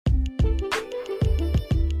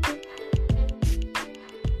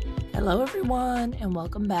Hello, everyone, and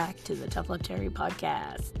welcome back to the Tough Love Terry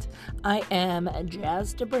podcast. I am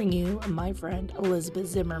jazzed to bring you my friend Elizabeth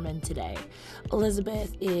Zimmerman today.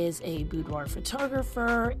 Elizabeth is a boudoir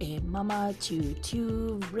photographer, a mama to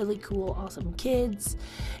two really cool, awesome kids,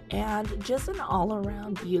 and just an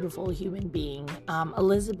all-around beautiful human being.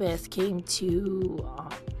 Elizabeth came to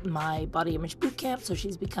my body image bootcamp, so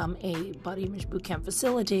she's become a body image bootcamp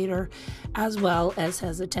facilitator, as well as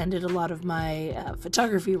has attended a lot of my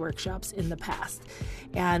photography workshops in the past.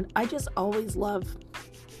 And I just always love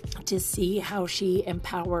to see how she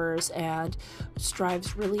empowers and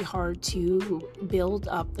strives really hard to build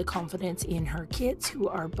up the confidence in her kids, who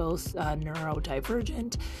are both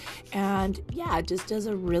neurodivergent, and just does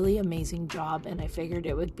a really amazing job. And I figured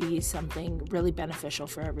it would be something really beneficial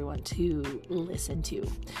for everyone to listen to.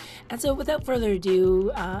 And so without further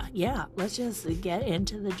ado, let's just get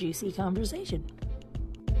into the juicy conversation.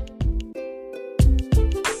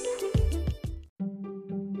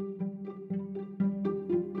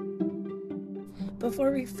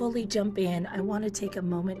 Before we fully jump in, I want to take a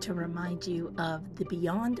moment to remind you of the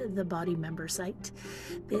Beyond the Body member site.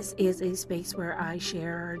 This is a space where I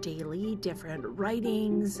share daily different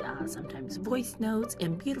writings, sometimes voice notes,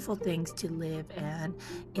 and beautiful things to live an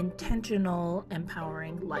intentional,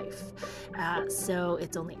 empowering life. So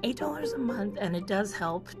it's only $8 a month, and it does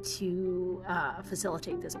help to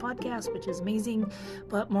facilitate this podcast, which is amazing.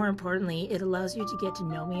 But more importantly, it allows you to get to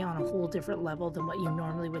know me on a whole different level than what you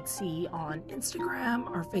normally would see on Instagram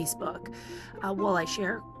or Facebook. While I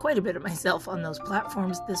share quite a bit of myself on those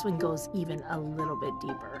platforms, this one goes even a little bit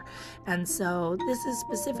deeper. And so this is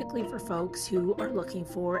specifically for folks who are looking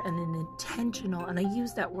for an intentional, and I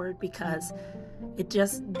use that word because it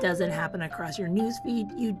just doesn't happen across your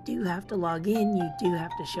newsfeed. You do have to log in, you do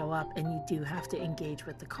have to show up, and you do have to engage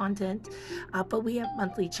with the content. But we have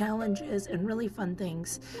monthly challenges and really fun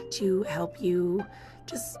things to help you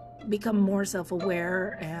just become more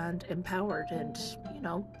self-aware and empowered and,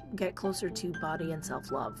 get closer to body and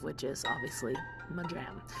self-love, which is obviously my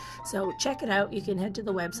jam. So check it out. You can head to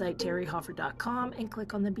the website, terryhoffer.com, and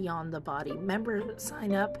click on the Beyond the Body member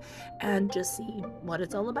sign up and just see what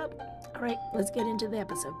it's all about. All right, let's get into the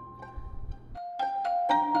episode.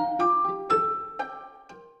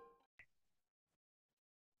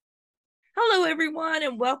 Hello, everyone,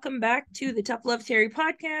 and welcome back to the Tough Love Terry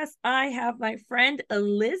podcast. I have my friend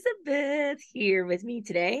Elizabeth here with me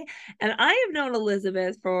today, and I have known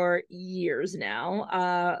Elizabeth for years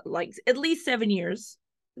now, like at least 7 years,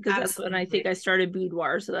 because Absolutely. That's when I think I started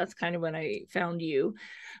boudoir, so that's kind of when I found you,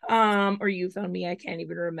 or you found me. I can't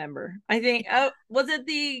even remember. I think, was it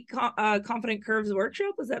the Confident Curves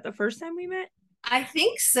workshop? Was that the first time we met? I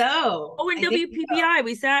think so. Oh, in WPPI, so.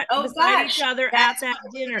 We sat beside each other at that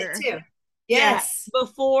dinner. Too. Yes. Yeah,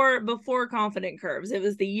 before Confident Curves. It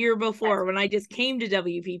was the year before when I just came to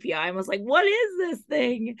WPPI and was like, what is this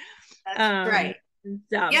thing? That's right.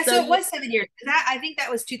 Yeah, so it was 7 years. I think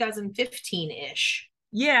that was 2015-ish.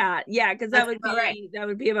 Yeah, because that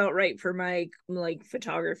would be about right for my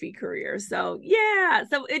photography career. So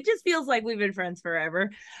so it just feels like we've been friends forever.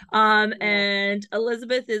 And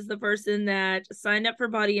Elizabeth is the person that signed up for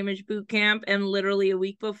Body Image Bootcamp, and literally a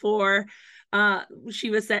week before she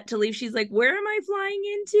was set to leave, she's like, where am I flying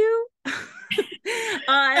into?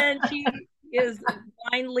 And she is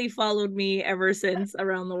blindly followed me ever since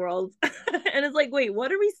around the world. And it's like, wait,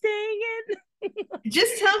 what are we staying in?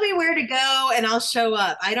 Just tell me where to go and I'll show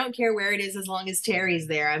up. I don't care where it is as long as Terry's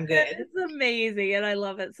there. I'm good. It's amazing, and I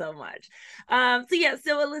love it so much.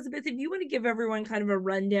 So Elizabeth, if you want to give everyone kind of a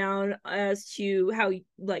rundown as to how,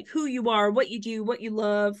 who you are, what you do, what you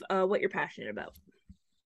love, what you're passionate about.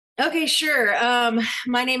 Okay, sure.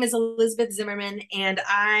 My name is Elizabeth Zimmerman, and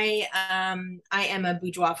I am a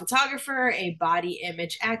boudoir photographer, a body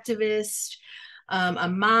image activist, a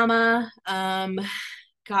mama, a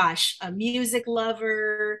music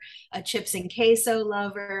lover, a chips and queso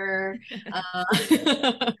lover.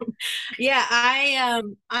 I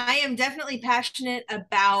am definitely passionate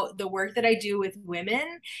about the work that I do with women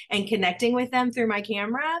and connecting with them through my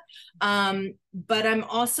camera. But I'm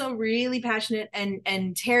also really passionate,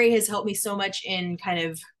 and Terry has helped me so much in kind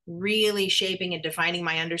of really shaping and defining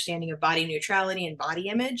my understanding of body neutrality and body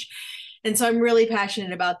image. And so I'm really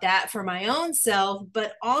passionate about that for my own self,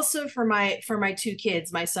 but also for my two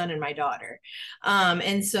kids, my son and my daughter.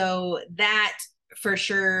 And so that for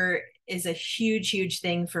sure is a huge, huge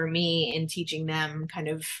thing for me in teaching them kind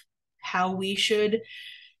of how we should,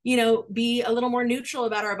 be a little more neutral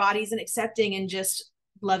about our bodies and accepting and just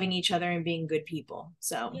loving each other and being good people.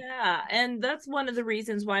 So yeah, and that's one of the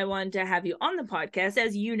reasons why I wanted to have you on the podcast.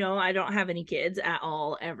 As you know, I don't have any kids at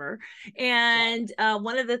all, ever. And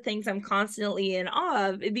one of the things I'm constantly in awe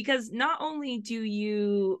of, because not only do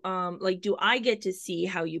you like, do I get to see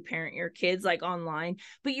how you parent your kids like online,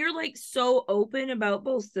 but you're like so open about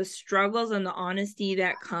both the struggles and the honesty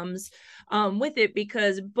that comes with it,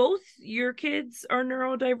 because both your kids are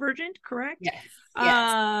neurodivergent, correct? yes.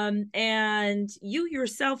 Yes. And you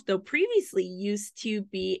yourself, though, previously used to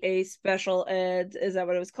be a special ed, is that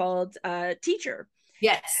what it was called, teacher?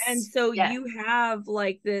 Yes. And so yes. you have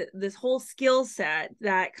like this whole skill set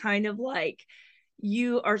that kind of like,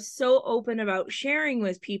 you are so open about sharing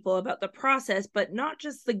with people about the process, but not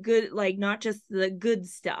just the good, like not just the good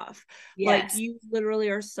stuff. Yes. Like you literally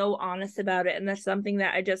are so honest about it. And that's something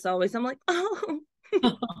that I just always, I'm like, oh,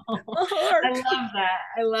 I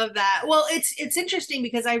love that. Well, it's interesting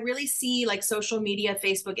because I really see like social media,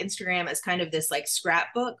 Facebook, Instagram as kind of this like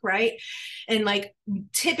scrapbook, right? And like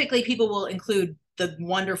typically people will include the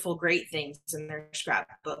wonderful, great things in their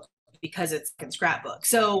scrapbook because it's a scrapbook.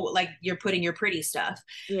 So like you're putting your pretty stuff.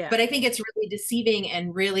 yeah. But I think it's really deceiving,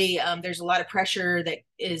 and really there's a lot of pressure that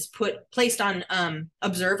is placed on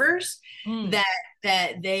observers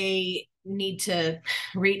that they need to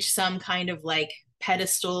reach some kind of like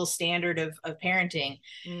pedestal standard of parenting.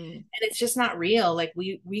 And it's just not real. Like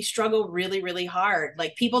we struggle really, really hard.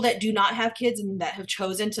 Like people that do not have kids and that have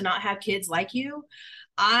chosen to not have kids like you,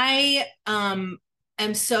 I am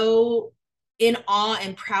so in awe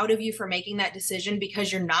and proud of you for making that decision,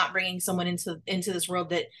 because you're not bringing someone into this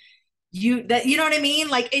world that you know what I mean?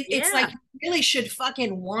 Like it's like you really should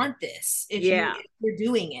fucking want this if you're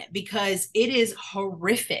doing it, because it is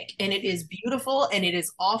horrific and it is beautiful and it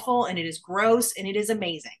is awful and it is gross and it is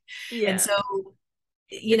amazing. And so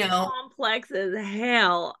it's complex as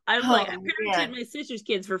hell. I parented my sister's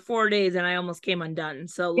kids for 4 days and I almost came undone.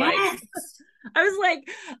 So like I was like,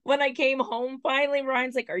 when I came home finally,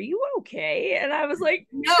 Ryan's like, are you okay? And I was like,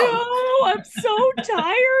 no, I'm so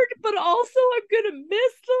tired, but also I'm gonna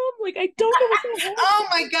miss them. Like, I don't know what's going on. Oh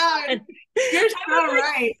my God. And you're so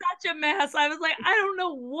right. Such a mess. I was like, I don't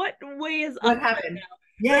know what way is what up happened. Right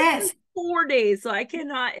now. Yes. 4 days. So I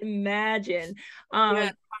cannot imagine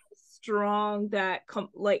how strong that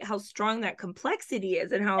complexity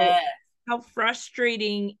is, and how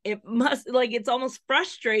frustrating it must, like it's almost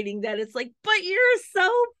frustrating that it's like, but you're so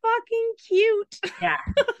fucking cute.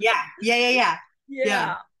 Yeah.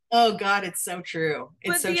 Oh God, it's so true.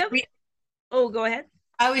 It's so true. Oh, go ahead.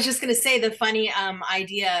 I was just gonna say the funny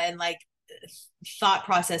idea and like thought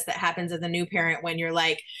process that happens as a new parent when you're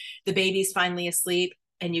like, the baby's finally asleep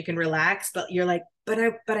and you can relax, but you're like,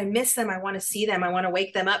 but I miss them. I want to see them. I want to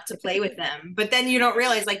wake them up to play with them. But then you don't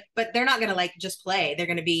realize, like, but they're not gonna like just play. They're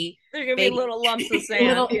gonna be little lumps of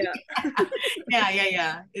sand.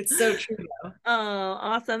 Yeah. It's so true though. Oh,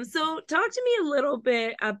 awesome. So talk to me a little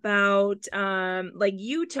bit about like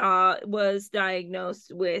Utah was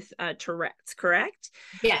diagnosed with Tourette's, correct?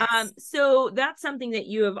 Yes. So that's something that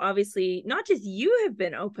you have obviously, not just you have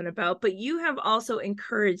been open about, but you have also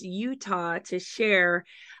encouraged Utah to share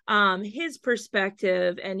his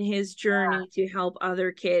perspective and his journey to help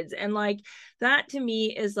other kids. And like that to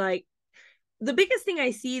me is like the biggest thing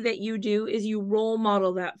I see that you do is you role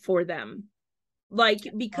model that for them. Like,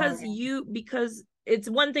 because it's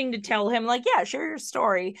one thing to tell him like, yeah, share your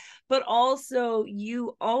story, but also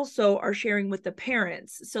you also are sharing with the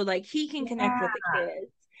parents, so like he can connect with the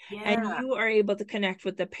kids. And you are able to connect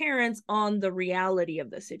with the parents on the reality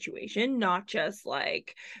of the situation, not just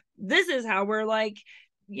like, this is how we're like,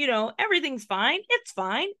 everything's fine. It's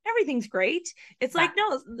fine. Everything's great. It's like,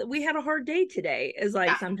 no, we had a hard day today is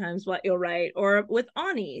like sometimes what you'll write. Or with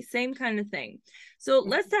Ani, same kind of thing. So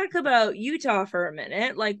let's talk about Utah for a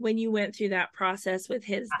minute. Like when you went through that process with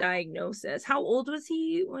his diagnosis, how old was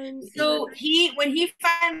he when? So when he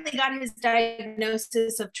finally got his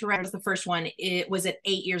diagnosis of Tourette's, the first one, it was at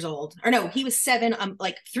 8 years old. Or no, he was 7,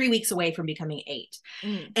 like 3 weeks away from becoming 8.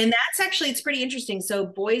 And that's actually, it's pretty interesting. So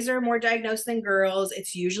boys are more diagnosed than girls.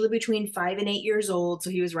 It's usually between 5 and 8 years old.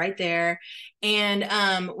 So he was right there.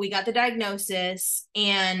 And we got the diagnosis,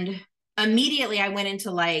 and immediately I went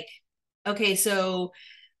into like, okay, so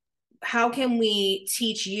how can we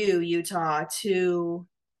teach you, Utah, to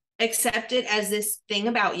accept it as this thing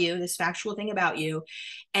about you, this factual thing about you,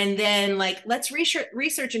 and then like let's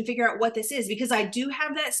research and figure out what this is, because I do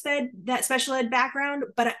have that special ed background,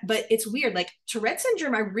 but it's weird. Like Tourette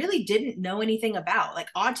syndrome, I really didn't know anything about. Like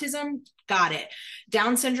autism, got it.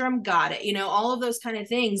 Down syndrome, got it. All of those kind of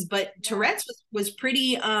things. But Tourette's was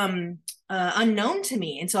pretty unknown to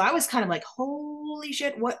me, and so I was kind of like, holy holy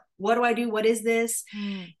shit, what do I do? What is this?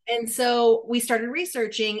 Mm. And so we started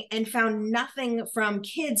researching and found nothing from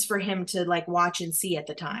kids for him to like watch and see at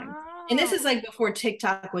the time. And this is Oh, like before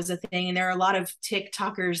TikTok was a thing. And there are a lot of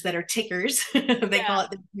TikTokers that are tickers. They yeah. call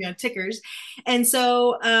it, tickers. And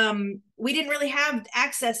so we didn't really have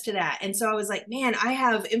access to that. And so I was like, man, I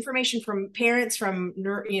have information from parents, from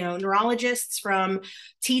neurologists, from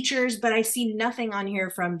teachers, but I see nothing on here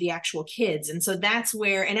from the actual kids. And so that's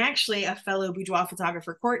where, and actually a fellow boudoir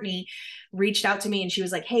photographer, Courtney, reached out to me and she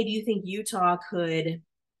was like, hey, do you think Utah could,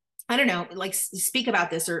 I don't know, like speak about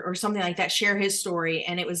this or something like that, share his story?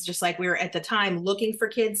 And it was just like, we were at the time looking for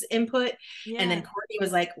kids' input. And then Yeah. Courtney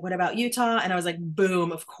was like, what about Utah? And I was like,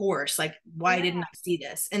 boom, of course. Like, why Yeah. didn't I see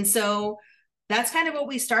this? And so that's kind of what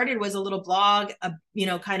we started, was a little blog,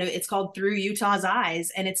 kind of, it's called Through Utah's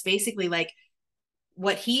Eyes. And it's basically like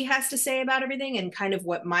what he has to say about everything and kind of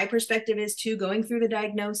what my perspective is too, going through the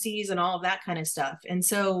diagnoses and all of that kind of stuff. And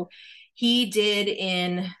so he did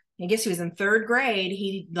I guess he was in third grade,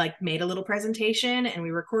 he like made a little presentation and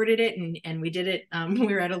we recorded it and we did it. We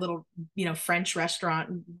were at a little, French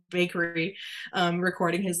restaurant bakery,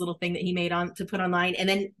 recording his little thing that he made on to put online.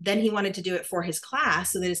 And then he wanted to do it for his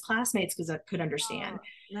class so that his classmates could understand,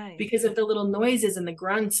 Oh, nice. because of the little noises and the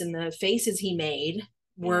grunts and the faces he made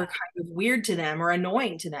were Yeah. kind of weird to them or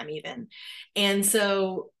annoying to them even. And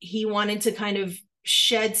so he wanted to kind of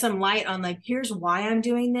shed some light on like, here's why I'm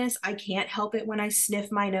doing this. I can't help it when I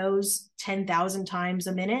sniff my nose 10,000 times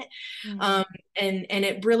a minute. Mhm. Um, and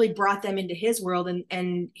it really brought them into his world.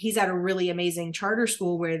 And he's at a really amazing charter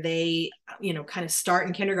school where they, kind of start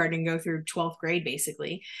in kindergarten and go through 12th grade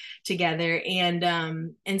basically together.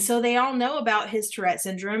 And so they all know about his Tourette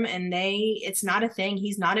syndrome, and it's not a thing.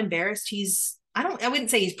 He's not embarrassed. I wouldn't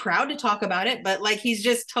say he's proud to talk about it, but like he's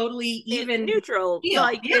just totally It's even neutral. feel.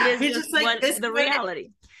 Like it Yeah. is He's just just like, what this is the what it is. reality.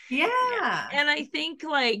 Yeah. Yeah. And I think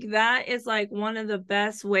like that is like one of the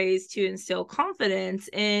best ways to instill confidence.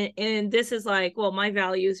 And this is like, well, my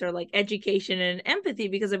values are like education and empathy,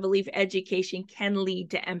 because I believe education can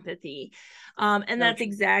lead to empathy. And that's Okay.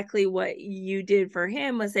 exactly what you did for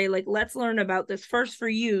him, was say, like, let's learn about this first for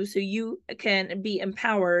you so you can be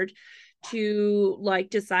empowered to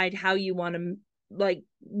like decide how you want to, like,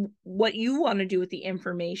 what you want to do with the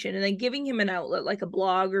information, and then giving him an outlet like a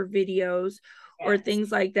blog or videos or Yes.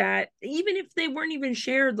 things like that, even if they weren't even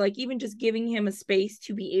shared, like even just giving him a space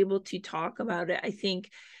to be able to talk about it, I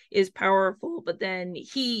think is powerful. But then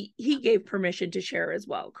he gave permission to share as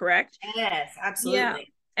well, correct? Yes, Yeah.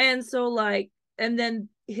 absolutely. And so like, and then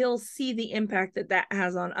he'll see the impact that that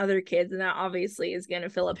has on other kids, and that obviously is going to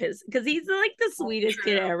fill up his, because he's like the That's sweetest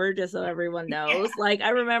kid true. ever, just so everyone Yeah. knows. Like I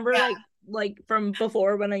remember Yeah. like from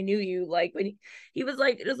before when I knew you, like when he was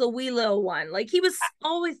like just a wee little one, like he was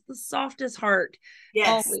always the softest heart, Yes.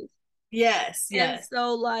 always. Yes. And Yes.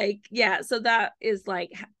 so like, yeah, so that is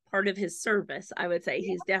like part of his service. I would say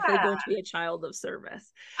he's definitely Yeah. going to be a child of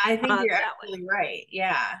service, I think you're that way. absolutely right.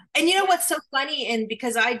 Yeah. And you know Yeah. what's so funny? And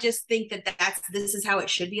because I just think that this is how it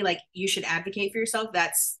should be. Like, you should advocate for yourself.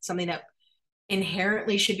 That's something that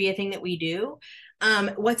inherently should be a thing that we do.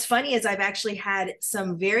 What's funny is I've actually had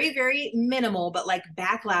some very, very minimal, but like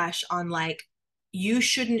backlash on like, you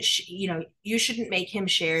shouldn't make him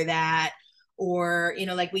share that. Or,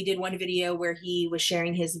 like we did one video where he was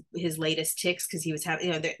sharing his latest ticks, because he was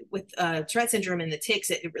having, with Tourette syndrome and the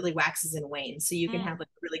ticks, it really waxes and wanes. So you can have Mm. like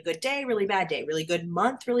a really good day, really bad day, really good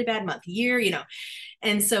month, really bad month, year,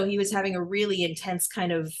 And so he was having a really intense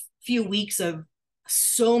kind of few weeks of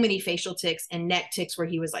so many facial tics and neck tics where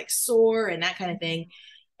he was like sore and that kind of thing.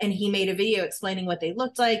 And he made a video explaining what they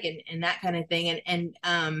looked like and that kind of thing. And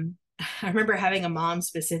I remember having a mom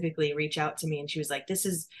specifically reach out to me, and she was like, this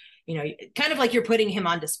is, kind of like you're putting him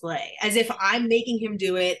on display, as if I'm making him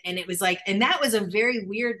do it. And it was like, and that was a very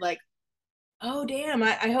weird, like, oh damn,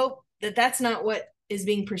 I hope that that's not what is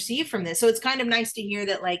being perceived from this. So it's kind of nice to hear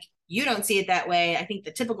that, like, you don't see it that way. I think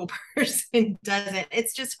the typical person doesn't.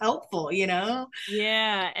 It's just helpful.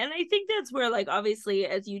 Yeah, and I think that's where, like, obviously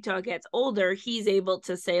as Utah gets older, he's able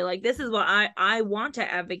to say like, this is what I want to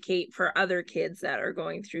advocate for other kids that are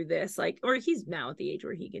going through this, like, or he's now at the age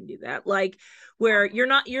where he can do that, like, where you're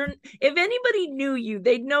if anybody knew you,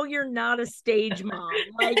 they'd know you're not a stage mom,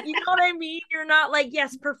 like, you know what I mean? You're not like,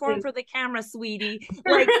 yes, perform for the camera, sweetie,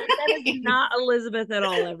 like that is Right. not Elizabeth at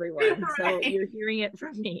all, everyone. So Right. you're hearing it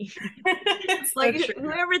from me. It's so Like true.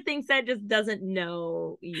 whoever thinks that just doesn't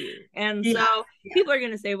know you. And Yeah, so yeah, people are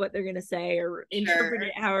going to say what they're going to say or interpret sure.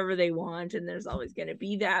 it however they want, and there's always going to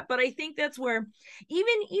be that. But I think that's where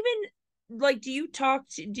even like, do you talk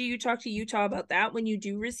to Utah about that when you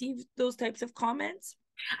do receive those types of comments?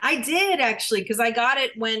 I did actually, because I got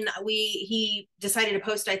it when he decided to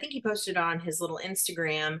post. I think he posted on his little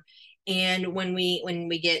Instagram. And when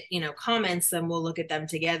we get, comments, then we'll look at them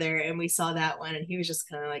together. And we saw that one, and he was just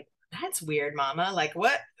kind of like, "That's weird, Mama. Like,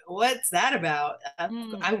 what's that about?" I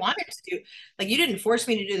Mm. wanted to do, like, you didn't force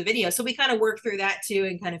me to do the video, so we kind of work through that too,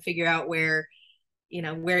 and kind of figure out where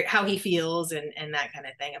how he feels and that kind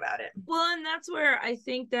of thing about it. Well, and that's where I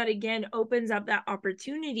think that again opens up that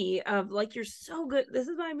opportunity of like, you're so good. This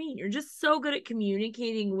is what I mean. You're just so good at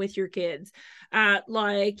communicating with your kids.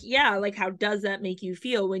 Like, yeah, like how does that make you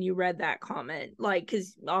feel when you read that comment? Like,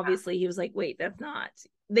 because obviously he was like, wait, that's not,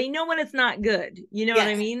 they know when it's not good. You know what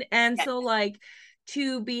I Yes. mean? And Yes. so, like,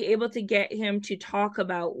 to be able to get him to talk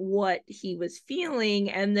about what he was feeling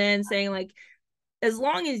and then saying, like, as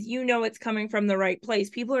long as you know it's coming from the right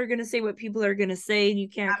place, people are going to say what people are going to say, and you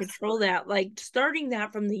can't control Absolutely. that. Like, starting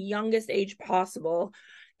that from the youngest age possible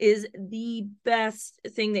is the best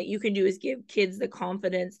thing that you can do, is give kids the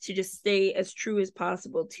confidence to just stay as true as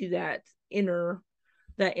possible to that inner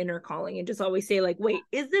calling, and just always say, like, wait,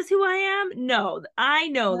 is this who I am? No, I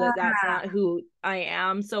know that that's Yeah. not who I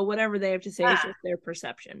am, so whatever they have to say is Yeah. just their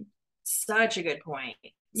perception. Such a good point.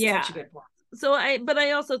 Yeah. Such a good point. So but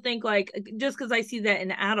I also think, like, just because I see that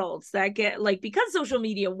in adults that get, like, because social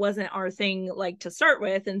media wasn't our thing, like, to start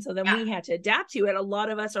with, and so then Yeah. we had to adapt to it, a lot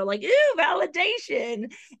of us are like, ooh,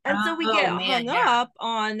 validation. And so we Oh get man, hung yeah. up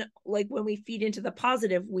on, like, when we feed into the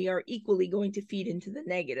positive, we are equally going to feed into the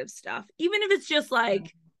negative stuff, even if it's just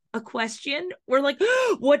like a question. We're like,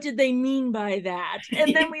 oh, what did they mean by that?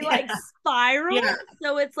 And then we like Yeah. spiral. Yeah.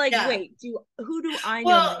 So it's like, Yeah. wait, who do I know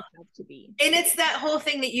Well, myself to be? and it's that whole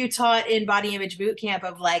thing that you taught in body image boot camp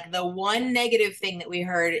of like the one negative thing that we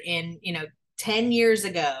heard in, 10 years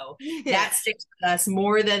ago Yeah. that sticks with us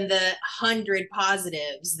more than the 100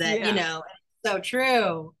 positives that, Yeah. so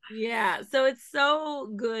true. Yeah. So it's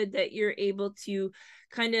so good that you're able to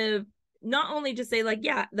kind of not only just say, like,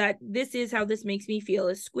 yeah, that this is how this makes me feel,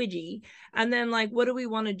 is squidgy. And then, like, what do we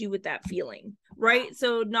want to do with that feeling? Right.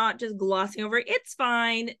 So not just glossing over, it's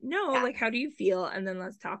fine. No, Yeah. like, how do you feel? And then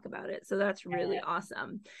let's talk about it. So that's really Yeah.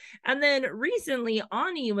 awesome. And then recently,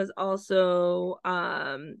 Ani was also,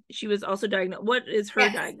 she was also diagnosed. What is her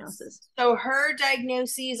Yes. diagnosis? So her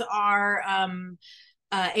diagnoses are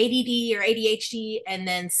ADD or ADHD, and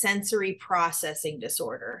then sensory processing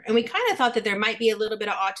disorder. And we kind of thought that there might be a little bit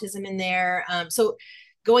of autism in there. So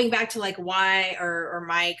going back to like why or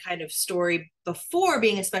my kind of story before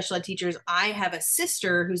being a special ed teacher is I have a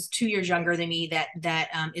sister who's 2 years younger than me that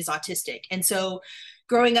is autistic. And so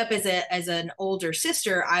growing up as an older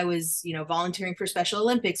sister, I was, volunteering for Special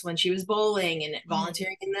Olympics when she was bowling, and Mm.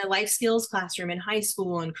 volunteering in the life skills classroom in high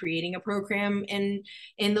school, and creating a program in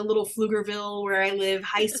the little Pflugerville where I live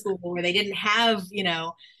high school where they didn't have,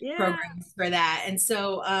 Yeah. programs for that. And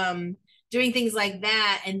so doing things like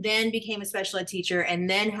that, and then became a special ed teacher, and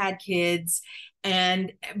then had kids,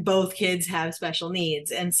 and both kids have special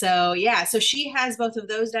needs. And so, yeah, so she has both of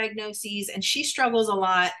those diagnoses, and she struggles a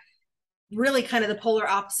lot, really kind of the polar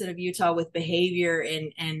opposite of Utah, with behavior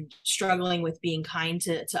and struggling with being kind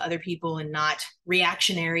to other people, and not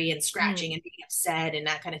reactionary and scratching Mm. and being upset and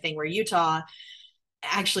that kind of thing, where Utah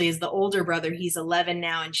actually is the older brother. He's 11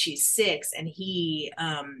 now and she's 6, and he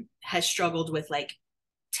has struggled with like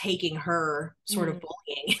taking her, sort of Mm.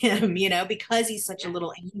 bullying him, because he's such a Yeah.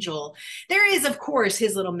 little angel. There is, of course,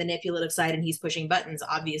 his little manipulative side, and he's pushing buttons,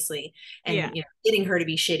 obviously, and Yeah. getting her to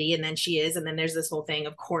be shitty, and then she is, and then there's this whole thing,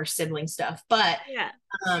 of course, sibling stuff. But Yeah.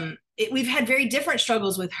 we've had very different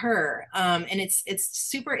struggles with her, and it's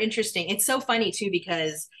super interesting. It's so funny too,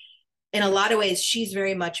 because in a lot of ways she's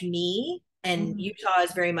very much me, and Mm. Utah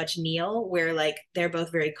is very much Neil, where like they're both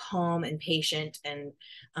very calm and patient, and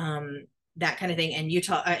that kind of thing. And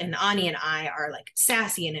Utah and Ani and I are like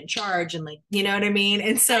sassy and in charge, and like, you know what I mean?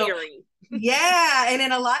 And so, Fiery. yeah. And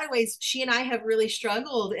in a lot of ways, she and I have really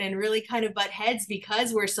struggled and really kind of butt heads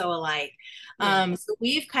because we're so alike. Yeah. So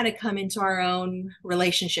we've kind of come into our own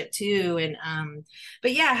relationship too. And,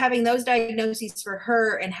 but yeah, having those diagnoses for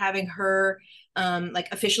her, and having her, like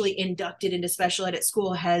officially inducted into special ed at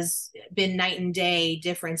school, has been night and day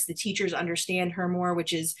difference. The teachers understand her more,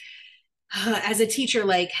 which is, as a teacher,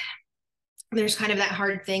 like, there's kind of that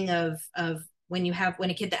hard thing of when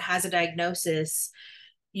a kid that has a diagnosis,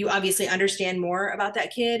 you obviously understand more about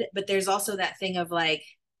that kid, but there's also that thing of like,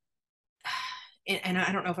 and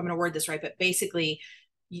I don't know if I'm going to word this right, but basically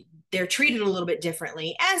they're treated a little bit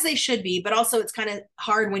differently, as they should be, but also it's kind of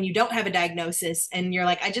hard when you don't have a diagnosis and you're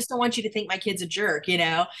like, I just don't want you to think my kid's a jerk, you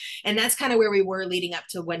know? And that's kind of where we were leading up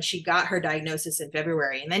to when she got her diagnosis in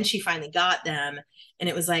February. And then she finally got them. And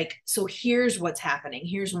it was like, so here's what's happening.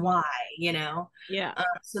 Here's why, you know? Yeah.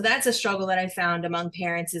 So that's a struggle that I found among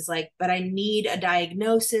parents is like, but I need a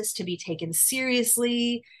diagnosis to be taken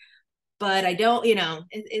seriously. But I don't, you know,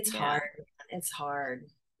 it's hard. It's hard.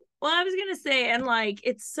 Well, I was gonna say, and like,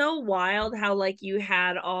 it's so wild how like you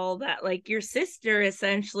had all that, like your sister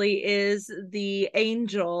essentially is the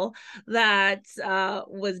angel that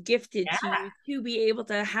was gifted to you to be able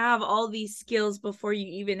to have all these skills before you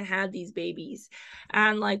even had these babies.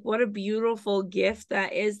 And like, what a beautiful gift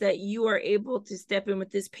that is, that you are able to step in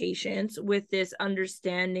with this patience, with this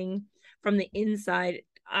understanding from the inside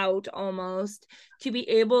out, almost, to be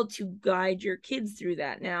able to guide your kids through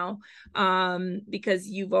that now, because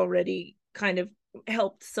you've already kind of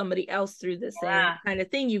helped somebody else through the same kind of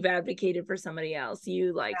thing. You've advocated for somebody else,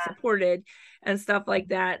 you like supported and stuff like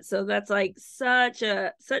that. So that's like such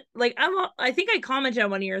like, I think I commented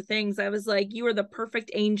on one of your things, I was like, you are the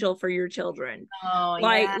perfect angel for your children.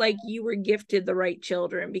 Like you were gifted the right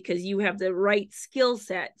children because you have the right skill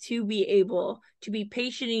set to be able to be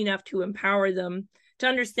patient enough to empower them to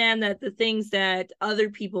understand that the things that other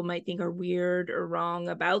people might think are weird or wrong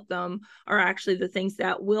about them are actually the things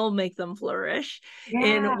that will make them flourish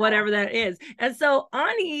in whatever that is. And so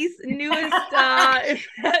Ani's newest,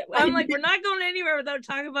 I'm like, we're not going anywhere without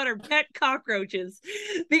talking about her pet cockroaches,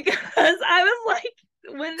 because I was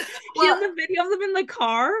like, when she has the video of them in the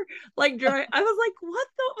car, like dry, I was like, what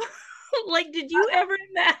the like, did you ever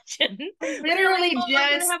imagine literally like,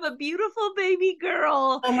 just have a beautiful baby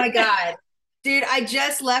girl? Oh my God. Dude, I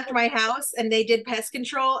just left my house and they did pest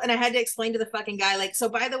control, and I had to explain to the fucking guy, like, so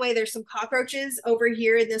by the way, there's some cockroaches over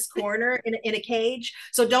here in this corner in a cage,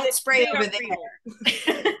 so don't spray over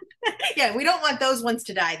there. Yeah, we don't want those ones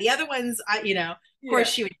to die. The other ones, you know, of course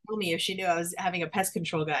she would kill me if she knew I was having a pest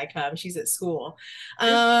control guy come. She's at school.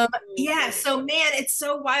 Yeah, so man, it's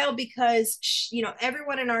so wild because you know,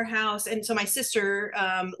 everyone in our house, and so my sister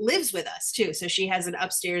lives with us too. So she has an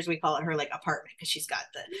upstairs, we call it her like apartment, because she's got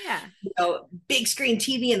the you know, big screen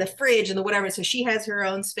TV and the fridge and the whatever. So she has her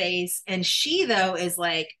own space, and she though is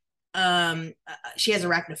like she has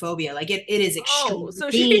arachnophobia. Like it is extreme.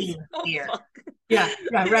 So she's fear. Yeah,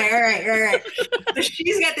 right. So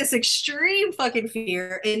she's got this extreme fucking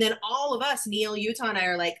fear, and then all of us, Neil, Utah, and I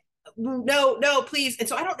are like, no, please. And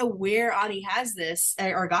so I don't know where Ani has this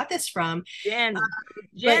or got this from. Jen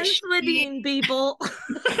Swedine, people.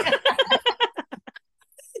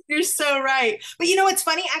 You're so right. But you know, it's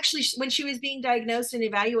funny, actually, when she was being diagnosed and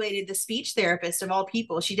evaluated, the speech therapist of all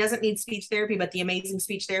people, she doesn't need speech therapy, but the amazing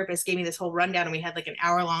speech therapist gave me this whole rundown, and we had like an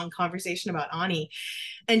hour-long conversation about Ani.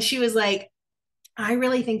 And she was like, I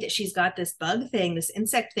really think that she's got this bug thing, this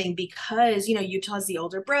insect thing, because, you know, Utah's the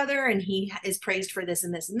older brother and he is praised for this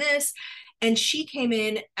and this and this. And she came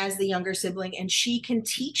in as the younger sibling, and she can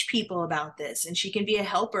teach people about this, and she can be a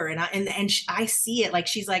helper. And I see it. Like,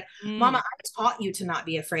 she's like, Mama, I taught you to not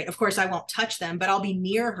be afraid. Of course, I won't touch them, but I'll be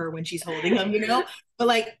near her when she's holding them, you know? But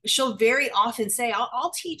like, she'll very often say,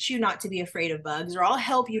 I'll teach you not to be afraid of bugs, or I'll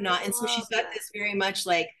help you not. And so she's got this very much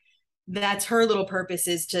like, that's her little purpose,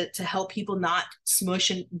 is to help people not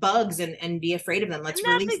smush bugs and be afraid of them. That's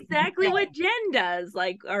exactly what Jen does.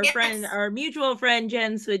 Like our friend, our mutual friend,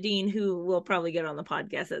 Jen Swedine, who will probably get on the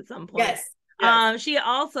podcast at some point.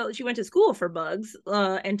 She went to school for bugs,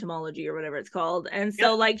 entomology or whatever it's called. And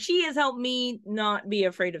so like, she has helped me not be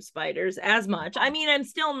afraid of spiders as much. I mean, I'm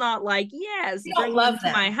still not like, bring them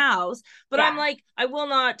to my house, but I'm like, I will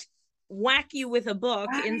not whack you with a book.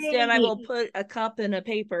 Instead, I will put a cup and a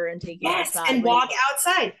paper and take you outside and walk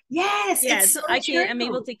outside. It's so I'm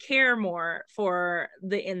able to care more for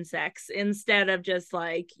the insects instead of just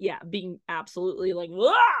like being absolutely like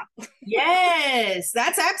Yes,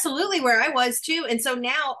 that's absolutely where I was too. And so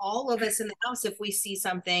now all of us in the house, if we see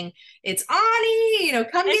something, it's Ani, you know,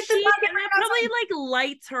 come get the bucket. And that probably like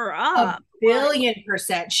lights her up.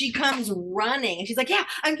 1,000,000%. She comes running and she's like, yeah,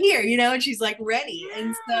 I'm here, you know, and she's like ready.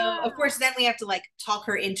 And so of course then we have to like talk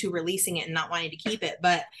her into releasing it and not wanting to keep it.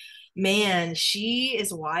 But man, she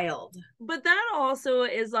is wild. But that also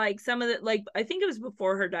is like some of the, like, I think it was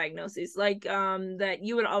before her diagnosis, like that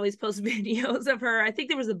you would always post videos of her. I think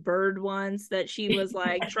there was a bird once that she was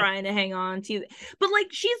like trying to hang on to, but like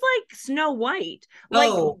she's like Snow White,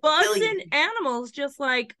 like bugs and animals just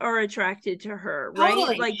like are attracted to her, right?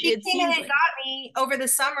 Totally. Like she came and got me over the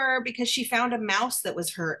summer because she found a mouse that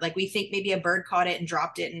was hurt. Like we think maybe a bird caught it and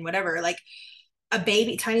dropped it and whatever. Like a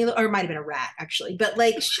baby, tiny little, or it might have been a rat actually, but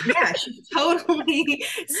like, yeah, she's totally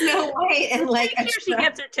Snow White and like Make sure she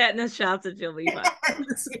gets her tetanus shots and she'll be fine.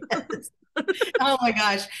 yes, yes. Oh my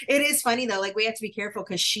gosh. It is funny though. Like we have to be careful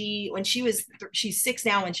because when she was, she's 6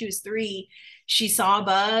 now. When she was 3, she saw a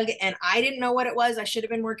bug and I didn't know what it was. I should have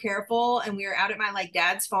been more careful. And we were out at my like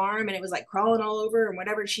dad's farm and it was like crawling all over and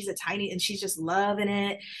whatever. She's a tiny and she's just loving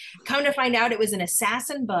it. Come to find out it was an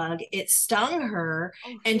assassin bug. It stung her.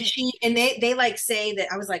 Oh, And shit. they like say that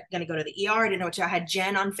I was like going to go to the ER. I didn't know what to, I had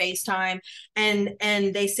Jen on FaceTime and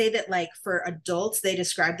they say that like for adults, they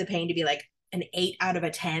describe the pain to be like an 8 out of a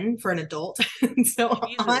 10 for an adult. So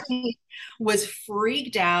Jesus. Ani was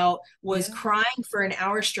freaked out, was Yeah. crying for an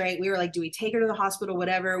hour straight. We were like, do we take her to the hospital?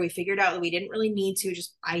 Whatever. We figured out that we didn't really need to,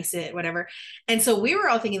 just ice it, whatever. And so we were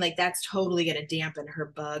all thinking like that's totally going to dampen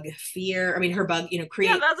her bug fear. I mean, her bug, Yeah,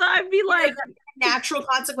 create that's what I'd be like. natural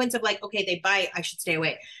consequence of like, okay, they bite, I should stay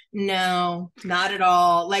away. No, not at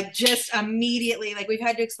all. Like just immediately, like we've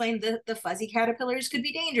had to explain the fuzzy caterpillars could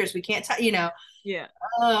be dangerous. We can't tell, Yeah.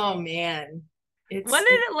 Oh man. What It's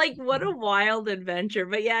did it like? What a wild adventure!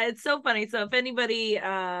 But yeah, it's so funny. So if anybody,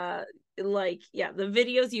 like, yeah, the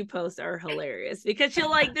videos you post are hilarious because she'll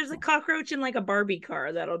like, there's a cockroach in like a Barbie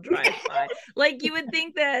car that'll drive by. Like you would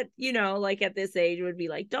think that like at this age would be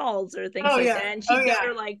like dolls or things oh like yeah. that, and Oh she's got yeah.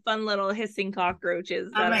 her like fun little hissing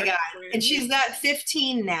cockroaches. Oh That my are God. And friends. she's got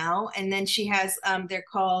 15 now. And then she has they're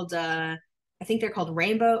called I think they're called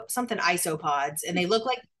rainbow something isopods. And they look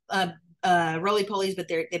like roly polies, but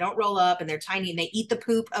they don't roll up and they're tiny and they eat the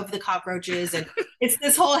poop of the cockroaches. And it's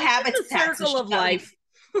this whole habitat. It's a circle of life.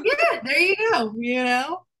 Yeah, there you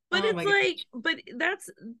go. But Oh it's my like,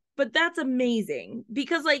 but that's amazing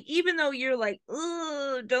because like even though you're like,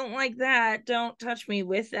 oh, don't like that, don't touch me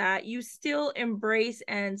with that, you still embrace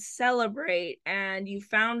and celebrate, and you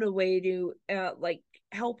found a way to like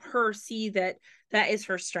help her see that that is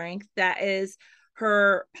her strength, that is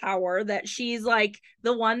her power, that she's like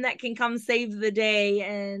the one that can come save the day,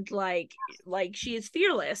 and like she is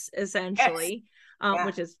fearless yes. essentially. Yeah.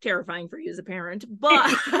 Which is terrifying for you as a parent,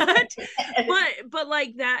 but but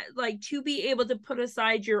like that, like to be able to put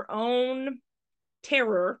aside your own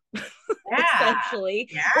terror Yeah. essentially,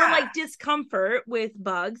 Yeah. or like discomfort with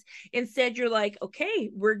bugs, instead you're like,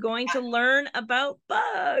 okay, we're going to learn about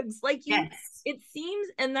bugs. Like you, Yes. it seems,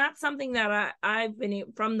 and that's something that I've been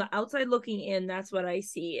from the outside looking in, that's what I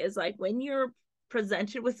see is like when you're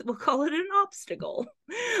presented with, we'll call it an obstacle,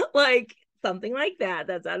 like something like that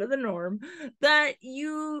that's out of the norm, that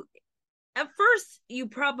you at first you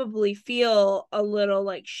probably feel a little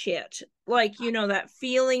like shit, like that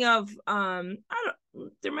feeling of I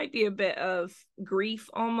don't, there might be a bit of grief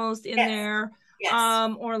almost in Yes. there,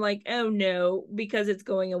 Yes. or like, oh no, because it's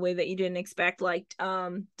going away that you didn't expect, like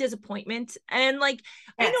disappointment. And like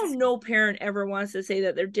I Yes. know no parent ever wants to say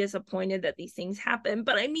that they're disappointed that these things happen,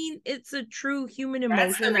 but I mean it's a true human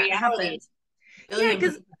That's the emotion that reality. happens. Yeah, Billion.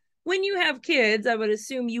 because when you have kids, I would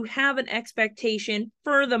assume you have an expectation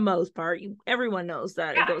for the most part. Everyone knows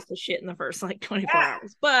that it Yeah. goes to shit in the first like 24 Yeah.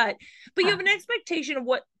 hours. But you Yeah. have an expectation of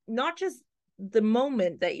what, not just the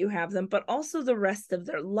moment that you have them, but also the rest of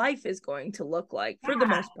their life is going to look like for the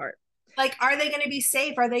Yeah. most part. Like, are they going to be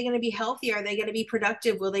safe? Are they going to be healthy? Are they going to be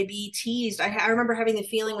productive? Will they be teased? I remember having the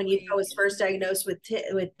feeling when Yuko was first diagnosed with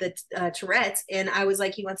the Tourette's, and I was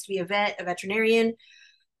like, he wants to be a veterinarian.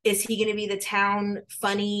 Is he going to be the town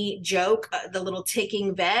funny joke, the little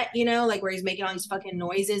ticking vet, like where he's making all these fucking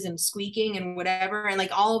noises and squeaking and whatever, and like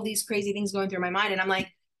all of these crazy things going through my mind, and I'm like,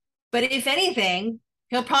 but if anything,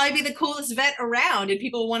 he'll probably be the coolest vet around and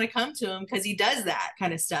people want to come to him because he does that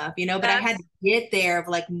kind of stuff, but I had to get there of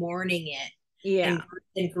like mourning it, yeah,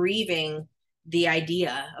 and grieving the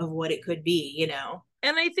idea of what it could be.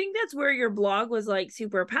 And I think that's where your blog was like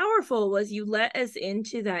super powerful, was you let us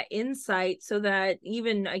into that insight so that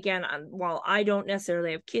even again, while I don't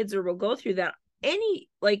necessarily have kids or will go through that,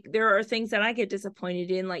 like there are things that I get disappointed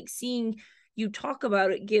in, like seeing you talk about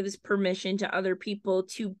it gives permission to other people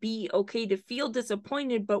to be okay to feel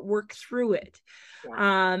disappointed but work through it.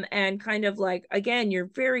 Yeah. And kind of like, again, you're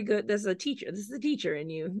very good, this is the teacher in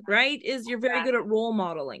you, right? Is you're very good at role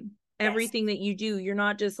modeling everything that you do. You're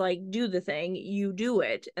not just like do the thing, you do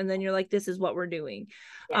it, and then you're like, this is what we're doing.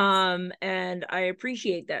 Yes. And I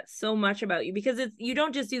appreciate that so much about you, because you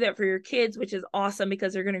don't just do that for your kids, which is awesome,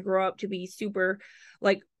 because they're going to grow up to be super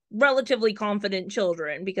like relatively confident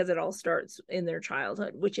children, because it all starts in their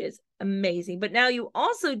childhood, which is amazing. But now you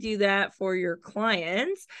also do that for your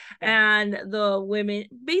clients and the women,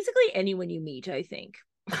 basically anyone you meet, I think.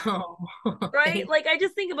 Oh, right. Like I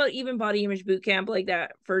just think about even Body Image Boot Camp, like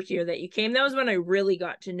that first year that you came, that was when I really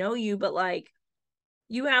got to know you. But like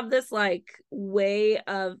you have this like way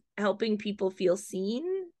of helping people feel seen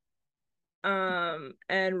and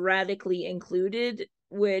radically included,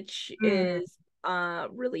 which is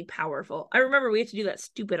really powerful. I remember we had to do that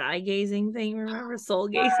stupid eye gazing thing, remember, soul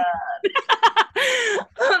gazing.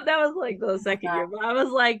 That was like the second year, but I was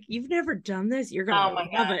like, you've never done this, you're gonna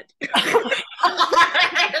love it.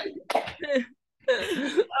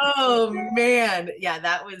 Oh man, yeah,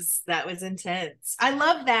 that was intense. I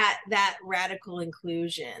love that radical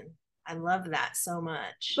inclusion. I love that so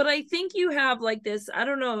much. But I think you have like this, I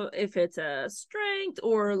don't know if it's a strength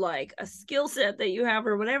or like a skill set that you have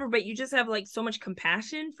or whatever, but you just have like so much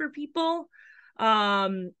compassion for people.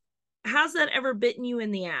 How's that ever bitten you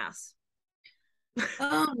in the ass?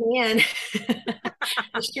 Oh man.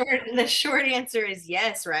 The short answer is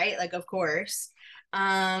yes, right? Like, of course.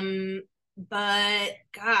 But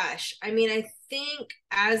gosh, I mean, I think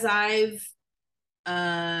as I've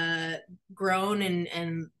grown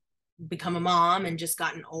and become a mom and just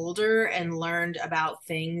gotten older and learned about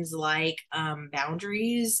things like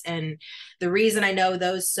boundaries, and the reason I know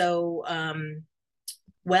those so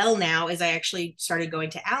well now is I actually started going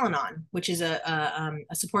to Al-Anon, which is a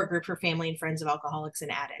support group for family and friends of alcoholics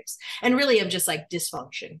and addicts, and really of just like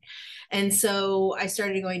dysfunction. And so I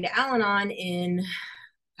started going to Al-Anon in,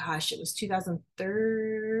 gosh, it was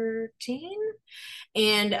 2013.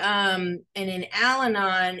 And in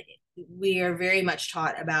Al-Anon, we are very much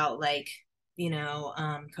taught about like,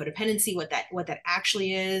 codependency, what that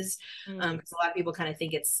actually is. Because a lot of people kind of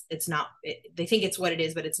think it's not, they think it's what it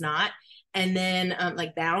is, but it's not. And then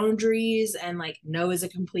like boundaries and like no is a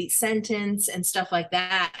complete sentence and stuff like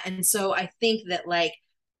that. And so I think that, like,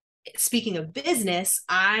 speaking of business,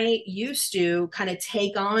 I used to kind of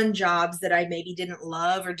take on jobs that I maybe didn't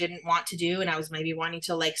love or didn't want to do. And I was maybe wanting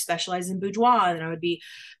to like specialize in boudoir, and I would be,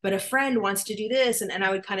 but a friend wants to do this. And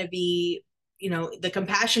I would kind of be, the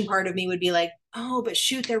compassion part of me would be like, oh, but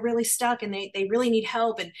shoot, they're really stuck and they really need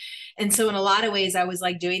help. And so in a lot of ways, I was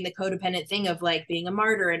like doing the codependent thing of like being a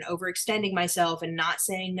martyr and overextending myself and not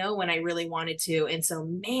saying no when I really wanted to. And so,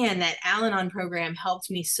 man, that Al-Anon program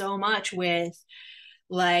helped me so much with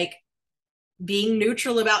like being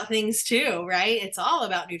neutral about things too, right? It's all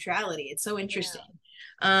about neutrality. It's so interesting.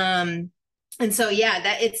 Yeah. And so, yeah,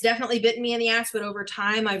 that it's definitely bitten me in the ass, but over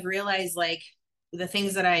time I've realized like the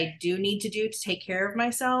things that I do need to do to take care of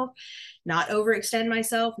myself, not overextend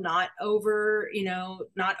myself, not over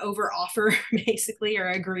offer basically, or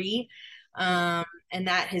agree. And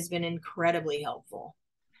that has been incredibly helpful.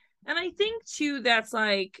 And I think too, that's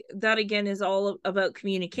like, that again is all about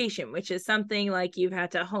communication, which is something like you've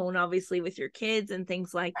had to hone obviously with your kids and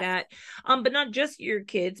things like that. But not just your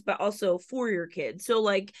kids, but also for your kids. So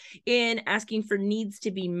like in asking for needs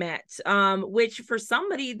to be met, which for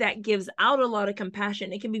somebody that gives out a lot of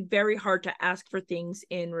compassion, it can be very hard to ask for things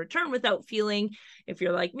in return without feeling, if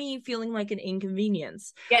you're like me, feeling like an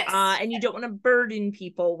inconvenience. Yes. And you don't want to burden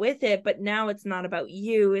people with it, but now it's not about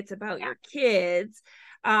you, it's about your kids.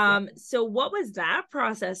 So what was that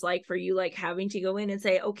process like for you, like having to go in and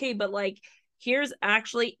say, okay, but like here's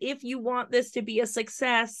actually, if you want this to be a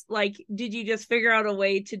success, like did you just figure out a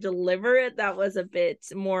way to deliver it that was a bit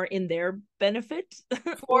more in their benefit?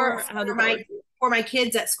 for my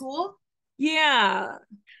kids at school? Yeah,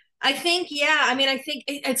 I think, I mean, I think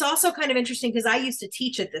it's also kind of interesting because I used to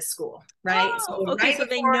teach at this school, right? So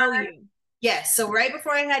they know you. Yes. So right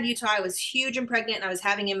before I had Utah, I was huge and pregnant,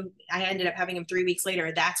 and I ended up having him 3 weeks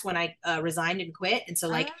later. That's when I resigned and quit. And so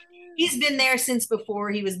like, he's been there since before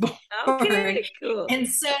he was born. Okay, cool. And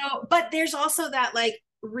so, but there's also that like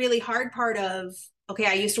really hard part of, okay,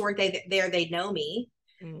 I used to work there, they know me.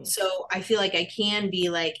 So I feel like I can be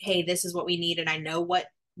like, hey, this is what we need. And I know what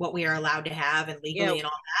we are allowed to have and legally and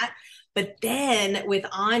all that. But then with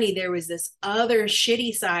Ani, there was this other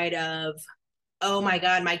shitty side of, oh my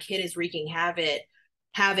God, my kid is wreaking havoc.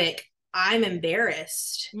 I'm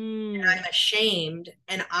embarrassed and I'm ashamed,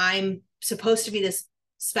 and I'm supposed to be this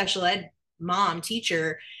special ed mom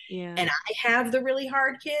teacher. Yeah. And I have the really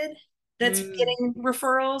hard kid that's getting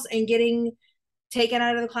referrals and getting taken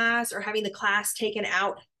out of the class, or having the class taken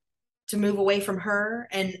out to move away from her.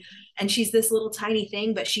 And she's this little tiny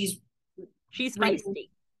thing, but she's feisty.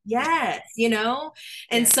 Yes,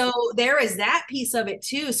 and so there is that piece of it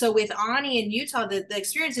too. So with Ani and Utah, the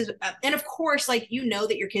experiences, and of course, like,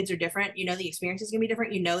 that your kids are different, the experience is gonna be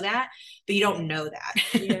different, that, but you don't know that.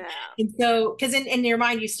 Yeah. And so, because in your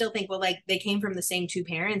mind, you still think, well, like they came from the same two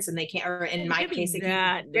parents, and they can't, or in my case, it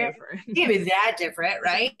can't be that different,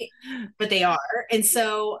 right? But they are. And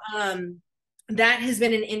so, that has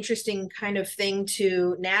been an interesting kind of thing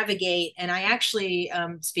to navigate. And I actually,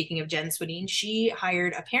 speaking of Jen Swedeen, she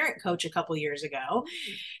hired a parent coach a couple years ago,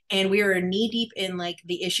 and we were knee deep in like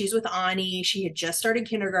the issues with Ani. She had just started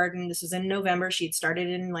kindergarten. This was in November. She had started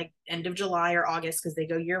in like end of July or August because they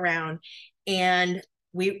go year round. And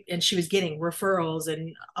she was getting referrals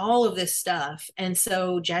and all of this stuff. And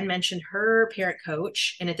so Jen mentioned her parent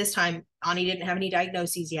coach. And at this time, Ani didn't have any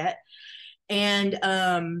diagnoses yet. And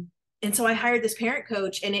so I hired this parent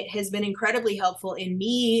coach, and it has been incredibly helpful in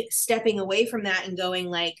me stepping away from that and going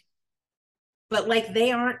like, but like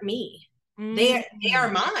they aren't me. They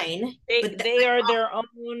are mine. But they are their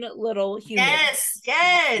own little human.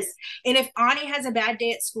 Yes. And if Ani has a bad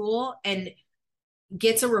day at school and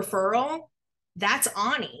gets a referral, that's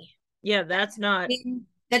Ani. Yeah, that's not.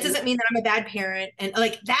 That doesn't mean that I'm a bad parent. And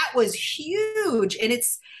like that was huge. And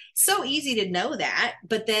it's so easy to know that,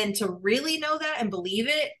 but then to really know that and believe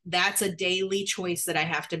it, that's a daily choice that I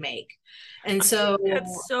have to make. And so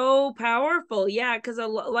that's so powerful. Yeah, because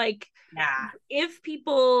like, yeah, if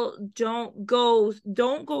people don't go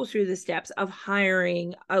through the steps of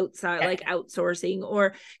hiring outside, like outsourcing,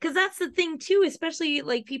 or because that's the thing too, especially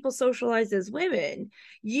like people socialize as women,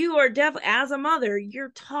 you are definitely, as a mother,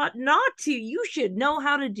 you're taught not to. You should know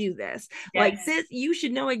how to do this. Yes. Like this, you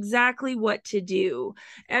should know exactly what to do.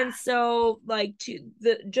 And so like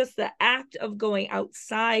just the act of going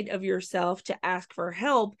outside of yourself to ask for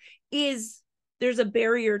help there's a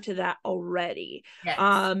barrier to that already. Yes.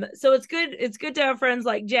 So it's good to have friends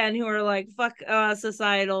like Jen who are like, fuck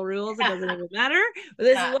societal rules. It doesn't even matter. But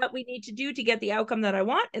this is what we need to do to get the outcome that I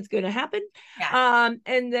want. It's going to happen. Yeah.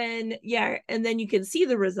 And then you can see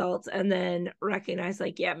the results and then recognize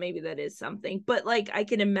like, yeah, maybe that is something. But like, I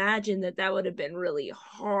can imagine that would have been really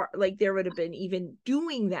hard. Like there would have been, even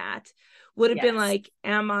doing that would have been like,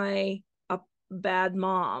 am I a bad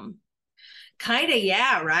mom? Kind of,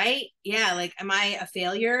 yeah, right? Yeah, like, am I a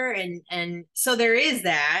failure? And so there is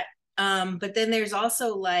that. But then there's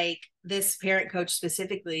also like this parent coach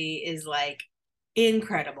specifically is like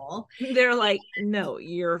incredible. They're like, no,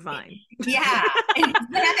 you're fine. Yeah,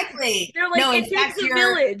 exactly. They're like, no, it takes a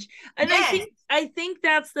village. And yes. I think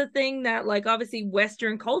that's the thing that like obviously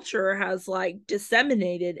Western culture has like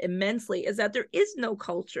disseminated immensely, is that there is no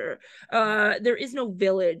culture. There is no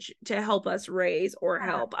village to help us raise or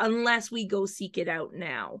help unless we go seek it out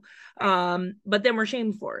now. But then we're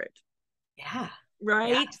shamed for it. Yeah.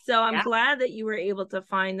 Right. Yeah. So I'm glad that you were able to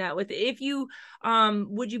find that with it. If you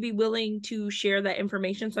would you be willing to share that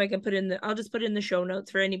information so I can I'll just put in the show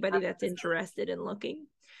notes for anybody that's interested in looking.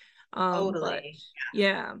 Totally.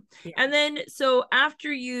 Yeah. And then so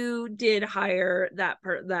after you did hire that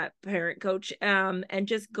parent coach and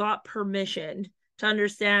just got permission to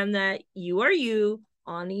understand that you are you,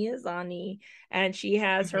 Ani is Ani, and she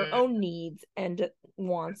has her own needs and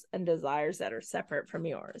wants and desires that are separate from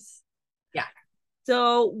yours. Yeah.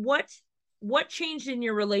 So what changed in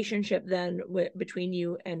your relationship then between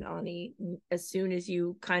you and Ani as soon as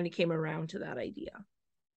you kind of came around to that idea?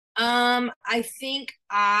 I think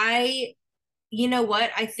you know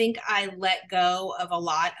what? I think I let go of a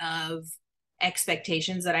lot of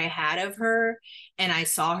expectations that I had of her, and I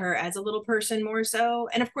saw her as a little person more so.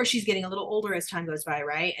 And of course, she's getting a little older as time goes by,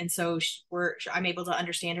 right? And so I'm able to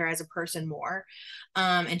understand her as a person more,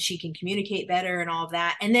 and she can communicate better and all of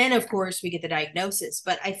that. And then, of course, we get the diagnosis.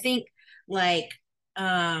 But I think like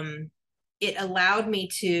it allowed me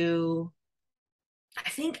to.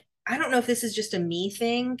 I don't know if this is just a me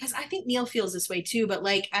thing, because I think Neil feels this way too. But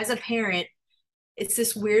like as a parent, it's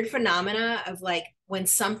this weird phenomena of like when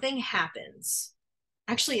something happens,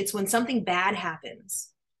 actually it's when something bad happens,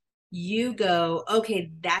 you go,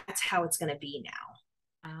 okay, that's how it's going to be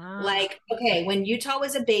now. Like, okay, when Utah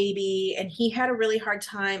was a baby and he had a really hard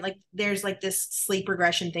time, like there's like this sleep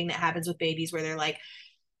regression thing that happens with babies where they're like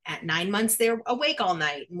at 9 months, they're awake all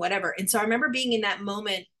night and whatever. And so I remember being in that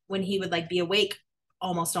moment when he would like be awake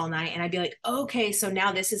almost all night, and I'd be like, okay, so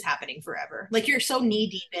now this is happening forever. Like you're so knee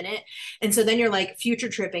deep in it, and so then you're like future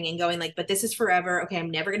tripping and going like, but this is forever. Okay, I'm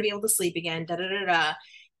never gonna be able to sleep again. Da da da da.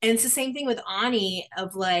 And it's the same thing with Ani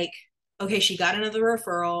of like, okay, she got another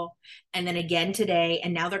referral, and then again today,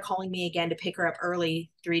 and now they're calling me again to pick her up early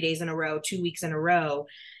 3 days in a row, 2 weeks in a row.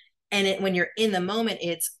 And when you're in the moment,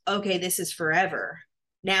 it's okay, this is forever.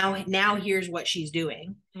 Now here's what she's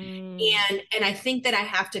doing. And I think that I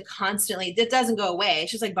have to constantly, that doesn't go away.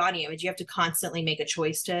 It's just like body image. You have to constantly make a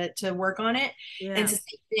choice to work on it. Yeah. And it's the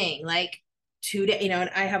same thing. Like today,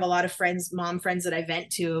 and I have a lot of mom friends that I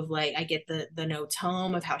vent to of like, I get the notes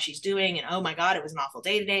home of how she's doing. And oh my God, it was an awful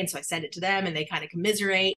day today. And so I send it to them and they kind of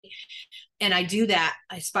commiserate. And I do that.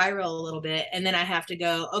 I spiral a little bit. And then I have to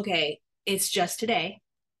go, okay, it's just today.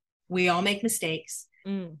 We all make mistakes.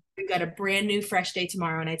 We've got a brand new fresh day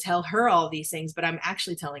tomorrow. And I tell her all these things, but I'm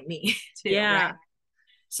actually telling me too. Yeah. Right?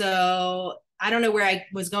 So I don't know where I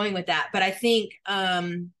was going with that, but I think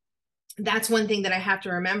that's one thing that I have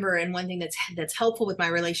to remember. And one thing that's helpful with my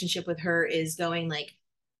relationship with her is going like,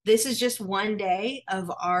 this is just one day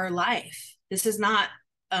of our life. This is not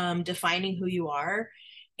defining who you are.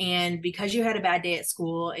 And because you had a bad day at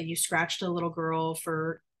school and you scratched a little girl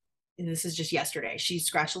for, this is just yesterday, she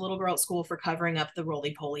scratched a little girl at school for covering up the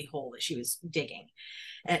roly-poly hole that she was digging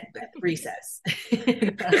at recess.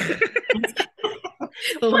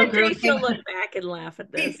 The little girl she'll look back and laugh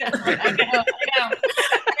at this. I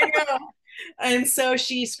know. And so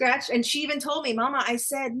she scratched, and she even told me, Mama, I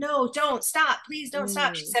said, no, don't stop. Please don't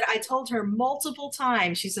stop. She said, I told her multiple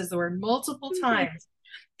times. She says the word multiple times.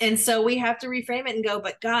 And so we have to reframe it and go,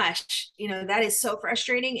 but gosh, you know, that is so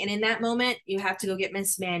frustrating. And in that moment, you have to go get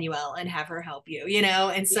Miss Manuel and have her help you, you know?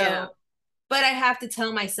 And so, but I have to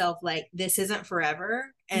tell myself, like, this isn't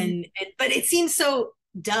forever. And but it seems so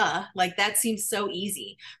like that seems so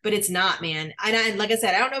easy, but it's not, man. And like I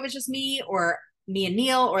said, I don't know if it's just me and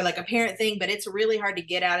Neil or like a parent thing, but it's really hard to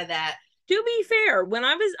get out of that. To be fair,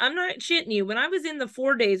 I'm not shitting you, when I was in the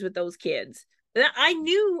 4 days with those kids, I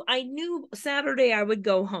knew Saturday I would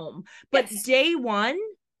go home, but day one,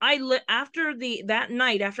 after that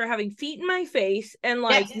night, after having feet in my face and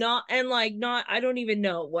I don't even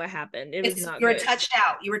know what happened. It was not good.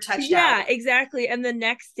 You were touched out. Yeah, exactly. And the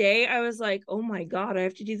next day I was like, oh my God, I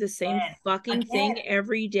have to do the same fucking thing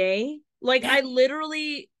every day. Like I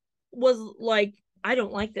literally was like, I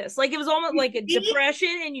don't like this. Like it was almost like a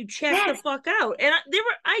depression, and you check the fuck out. And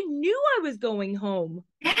I knew I was going home.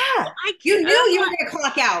 Yeah. You knew you were going to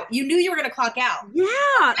clock out. You knew you were going to clock out. Yeah.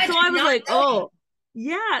 So I was like, oh,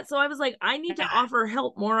 yeah. So I was like, I need to offer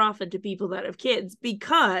help more often to people that have kids,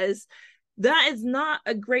 because that is not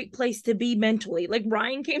a great place to be mentally. Like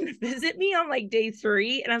Ryan came to visit me on like day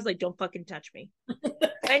 3, and I was like, don't fucking touch me.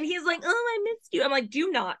 And he's like, oh, I missed you. I'm like,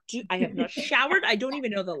 I have not showered. I don't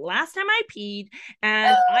even know the last time I peed.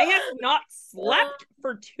 And I have not slept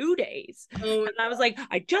for 2 days. And I was like,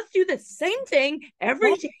 I just do the same thing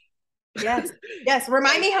every day. Yes.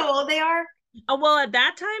 Remind me how old they are. Well, at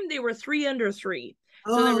that time, they were 3 under 3.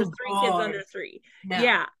 So there was 3 kids under 3. No.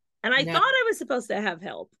 Yeah. And I thought I was supposed to have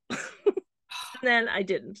help. And then I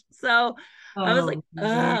didn't. So I was like,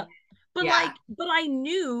 but I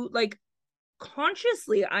knew, like,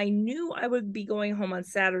 consciously, I knew I would be going home on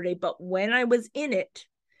Saturday, but when I was in it,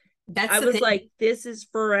 I was like, this is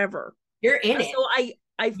forever. You're in it. So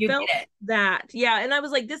I felt that. Yeah. And I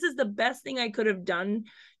was like, this is the best thing I could have done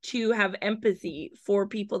to have empathy for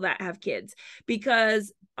people that have kids,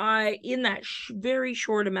 because in that very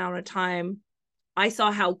short amount of time, I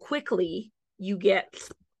saw how quickly you get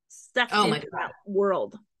stuck into that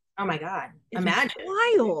world. Oh my God. It's imagine.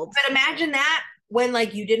 Wild. But imagine that when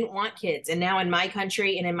like you didn't want kids, and now in my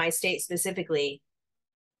country and in my state specifically,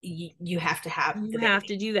 you have to have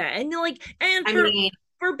to do that. And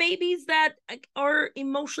for babies that are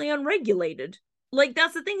emotionally unregulated, like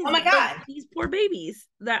that's the thing. Oh my God. Like, these poor babies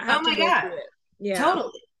that have to go through it. Yeah,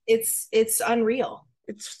 totally. It's unreal.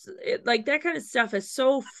 Like that kind of stuff is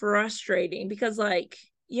so frustrating, because like,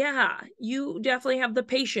 yeah, you definitely have the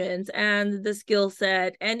patience and the skill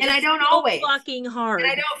set, and I don't always fucking hard. And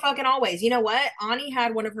I don't fucking always. You know what? Ani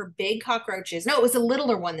had one of her big cockroaches. No, it was a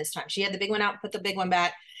littler one this time. She had the big one out, put the big one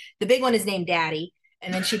back. The big one is named Daddy.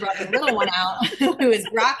 And then she brought the little one out, who is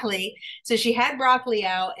Broccoli. So she had Broccoli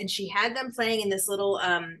out, and she had them playing in this little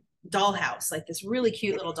dollhouse, like this really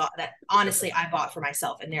cute little doll that honestly I bought for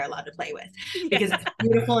myself, and they're allowed to play with because it's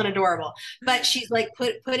beautiful and adorable. But she's like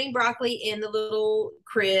putting Broccoli in the little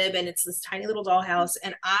crib, and it's this tiny little dollhouse.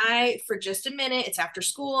 And I, for just a minute, it's after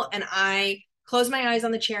school, and I close my eyes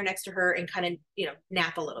on the chair next to her and kind of,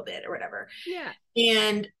 nap a little bit or whatever. Yeah.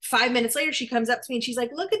 And 5 minutes later, she comes up to me and she's like,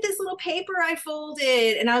 look at this little paper I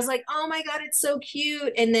folded. And I was like, oh my God, it's so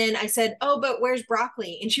cute. And then I said, oh, but where's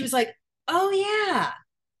Broccoli? And she was like, oh yeah.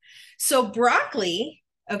 So Broccoli,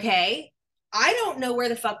 okay, I don't know where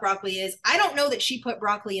the fuck Broccoli is. I don't know that she put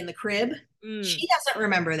Broccoli in the crib. She doesn't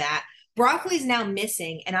remember that. Broccoli's now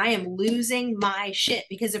missing, and I am losing my shit,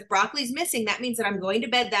 because if Broccoli's missing, that means that I'm going to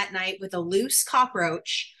bed that night with a loose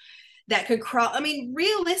cockroach that could crawl. I mean,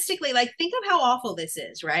 realistically, like, think of how awful this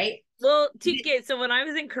is, right? Well, so when I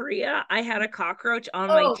was in Korea, I had a cockroach on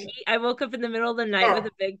my cheek. I woke up in the middle of the night with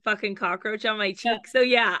a big fucking cockroach on my cheek. So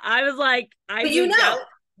yeah, I was like,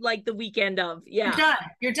 like the weekend of, You're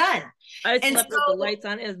done. I slept with the lights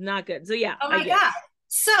on. It's not good. So yeah. Oh my God.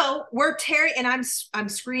 So we're and I'm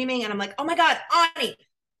screaming, and I'm like, oh my God, Ani,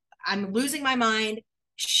 I'm losing my mind.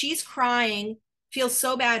 she's crying, feels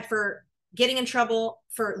so bad for getting in trouble,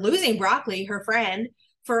 for losing Broccoli, her friend,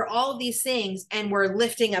 for all of these things. And we're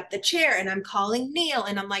lifting up the chair, and I'm calling Neil,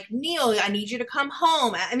 and I'm like, Neil, I need you to come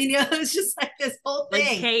home. I mean, it was just like this whole thing.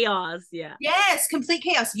 Like chaos. Yeah. Yes, complete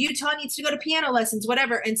chaos. Utah needs to go to piano lessons,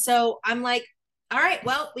 whatever. And so I'm like, all right,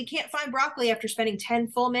 well, we can't find Broccoli after spending 10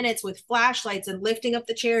 full minutes with flashlights and lifting up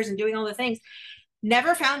the chairs and doing all the things.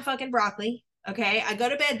 Never found fucking Broccoli. Okay. I go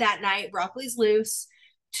to bed that night. Broccoli's loose.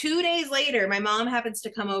 2 days later, my mom happens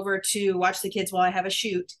to come over to watch the kids while I have a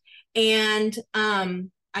shoot. And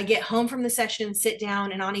I get home from the session, sit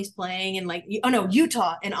down, and Ani's playing. And like, oh no,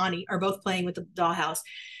 Utah and Ani are both playing with the dollhouse.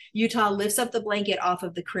 Utah lifts up the blanket off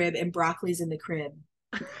of the crib, and Broccoli's in the crib.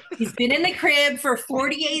 He's been in the crib for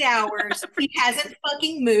 48 hours. He hasn't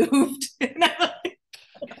fucking moved.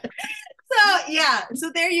 So yeah,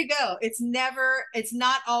 so there you go. It's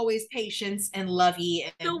not always patience and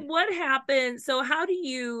lovey. So what happened? So how do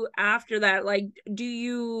you, after that, like, do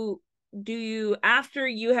you after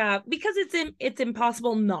you have, because it's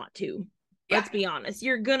impossible not to. Let's be honest.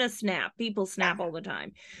 You're gonna snap. People snap all the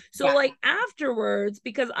time. So like afterwards,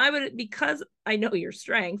 because I know your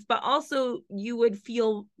strengths, but also you would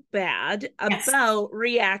feel bad about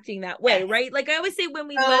reacting that way, right? Like I always say, when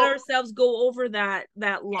we let ourselves go over that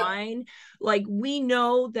line, like we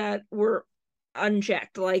know that we're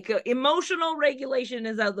unchecked. Like emotional regulation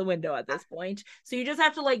is out the window at this point. So you just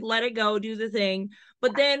have to like let it go, do the thing.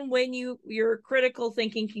 But then when your critical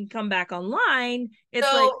thinking can come back online, it's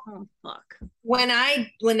like, oh fuck. When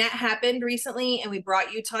that happened recently, and we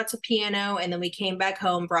brought Utah to piano, and then we came back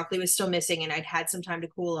home, Broccoli was still missing, and I'd had some time to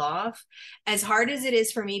cool off. As hard as it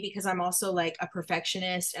is for me, because I'm also like a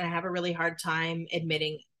perfectionist and I have a really hard time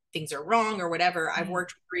admitting things are wrong or whatever, I've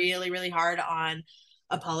worked really, really hard on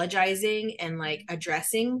apologizing and like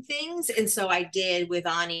addressing things. And so I did with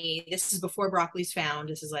Ani. This is before Broccoli's found.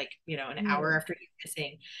 This is like, an hour after he's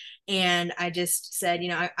missing. And I just said,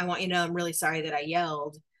 I want you to know I'm really sorry that I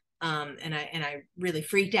yelled. And I really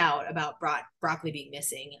freaked out about Broccoli being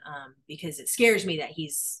missing, because it scares me that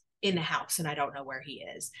he's in the house and I don't know where he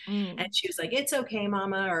is. And she was like, it's okay,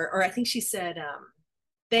 Mama. Or I think she said,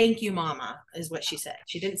 thank you, Mama, is what she said.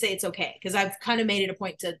 She didn't say it's okay, because I've kind of made it a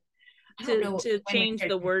point to change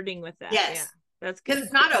the wording with that. Yes. Yeah, that's because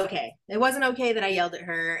it's not okay. It wasn't okay that I yelled at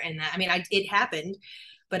her, and that, I mean, it happened,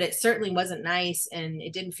 but it certainly wasn't nice, and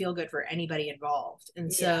it didn't feel good for anybody involved.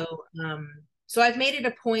 And so I've made it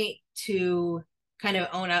a point to kind of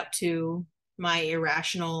own up to my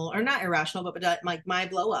irrational, or not irrational, but like my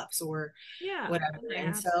blow ups or whatever.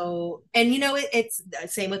 And so, and it's the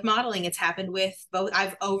same with modeling. It's happened with both.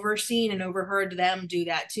 I've overseen and overheard them do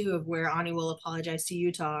that too, of where Ani will apologize to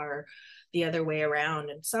Utah, or the other way around,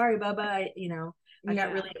 and sorry, Bubba, I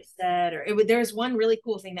got really upset. Or there's one really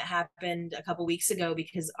cool thing that happened a couple weeks ago,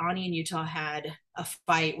 because Ani and Utah had a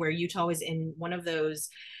fight where Utah was in one of those,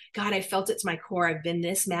 God, I felt it to my core. I've been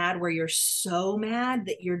this mad, where you're so mad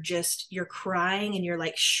that you're crying and you're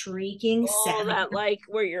like shrieking. That like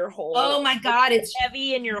where your whole, oh my God, it's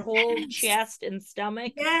heavy in your whole chest and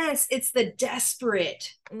stomach. Yes, it's the desperate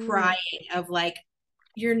crying of like,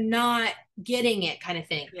 you're not getting it kind of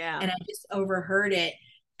thing. Yeah. And I just overheard it.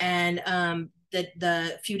 And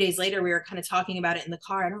the few days later, we were kind of talking about it in the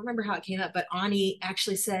car. I don't remember how it came up, but Ani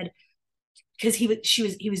actually said, because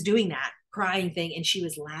he was doing that crying thing, and she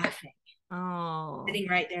was laughing. Oh, sitting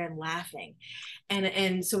right there and laughing.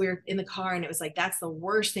 And so we were in the car, and it was like, that's the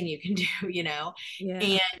worst thing you can do, Yeah.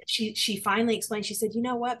 And she finally explained, she said, you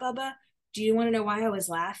know what, Bubba? Do you want to know why I was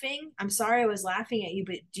laughing? I'm sorry I was laughing at you,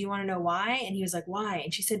 but do you want to know why? And he was like, why?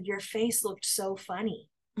 And she said, your face looked so funny.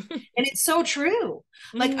 And it's so true.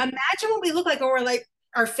 Like, imagine what we look like when we're like,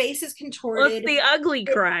 our face is contorted. Well, it's the ugly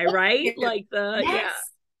cry, right? Like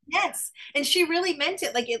Yes. And she really meant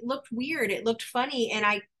it. Like, it looked weird. It looked funny. And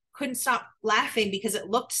I couldn't stop laughing because it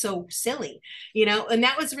looked so silly, and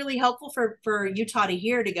that was really helpful for Utah to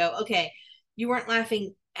hear, to go, okay, you weren't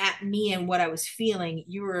laughing at me and what I was feeling.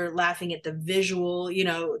 You were laughing at the visual,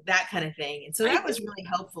 that kind of thing. And so that was really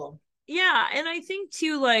helpful. Yeah. And I think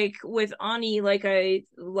too, like with Ani,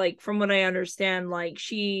 from what I understand, like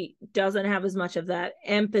she doesn't have as much of that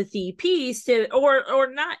empathy piece to,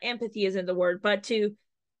 or not empathy isn't the word, but to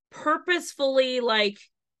purposefully like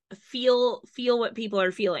feel what people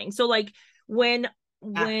are feeling. So like when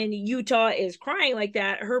Utah is crying like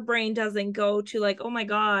that, her brain doesn't go to like, oh my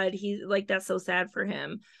God, he's like, that's so sad for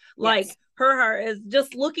him. Like her heart is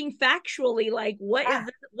just looking factually, like what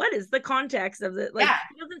is the context of it? Like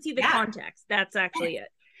she doesn't see the context. That's actually it.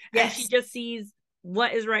 And she just sees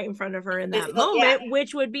what is right in front of her in that Physical, yeah. moment,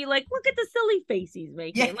 which would be like, look at the silly face he's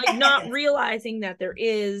making, Yes. like not realizing that there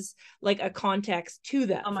is like a context to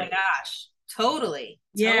that. Oh my face. gosh. Totally.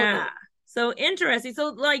 Yeah. Totally. So interesting. So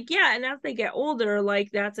like, yeah, and as they get older,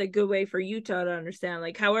 like that's a good way for Utah to understand,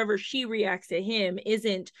 like however she reacts to him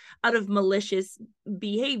isn't out of malicious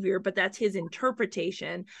behavior, but that's his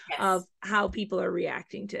interpretation Yes. of how people are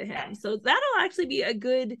reacting to him. Yes. So that'll actually be a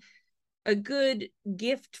good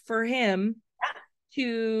gift for him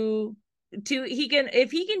to he can, if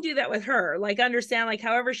he can do that with her, like understand like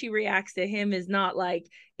however she reacts to him is not like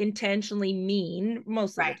intentionally mean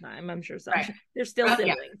most of the time. I'm sure some they're still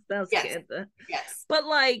siblings. That's good. Yes. But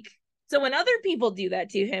like, so when other people do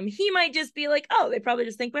that to him, he might just be like, oh, they probably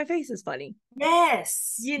just think my face is funny.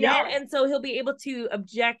 Yes. You know, and so he'll be able to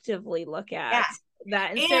objectively look at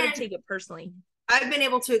that instead of take it personally. I've been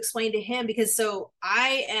able to explain to him because so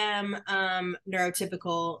I am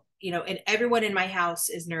neurotypical, you know, and everyone in my house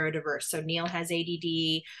is neurodiverse. So Neil has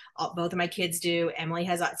ADD, both of my kids do. Emily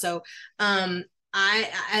has so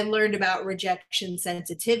I learned about rejection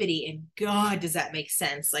sensitivity, and God, does that make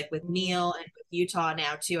sense? Like with Neil and with Utah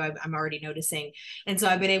now too, I'm already noticing, and so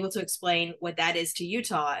I've been able to explain what that is to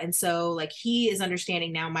Utah, and so like he is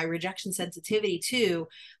understanding now my rejection sensitivity too.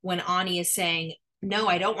 When Ani is saying, no,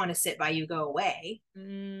 I don't want to sit by you, go away.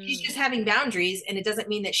 She's just having boundaries, and it doesn't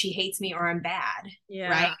mean that she hates me or I'm bad.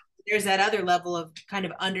 Right. There's that other level of kind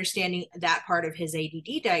of understanding that part of his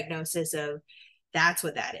ADD diagnosis of that's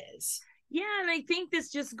what that is. Yeah, and I think this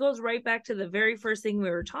just goes right back to the very first thing we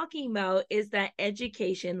were talking about, is that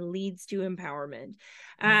education leads to empowerment.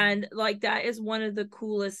 And like that is one of the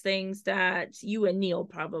coolest things that you and Neil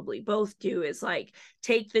probably both do, is like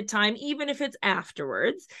take the time, even if it's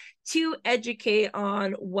afterwards, to educate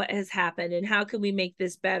on what has happened and how can we make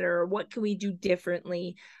this better, what can we do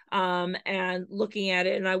differently, and looking at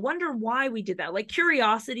it. And I wonder why we did that. Like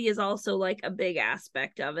curiosity is also like a big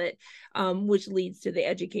aspect of it, which leads to the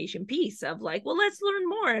education piece of like, well, let's learn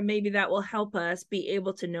more, and maybe that will help us be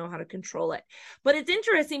able to know how to control it. But it's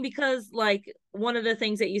interesting because like one of the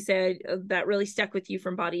things that you said that really stuck with you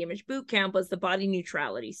from Body Image Bootcamp was the body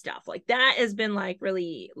neutrality stuff. Like that has been like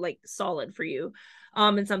really like solid for you,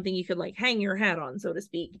 and something you could like hang your hat on, so to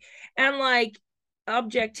speak. And like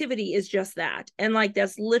objectivity is just that, and like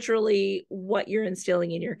that's literally what you're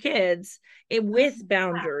instilling in your kids, with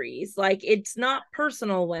boundaries. Like it's not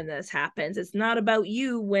personal when this happens, it's not about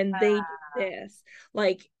you when they do this,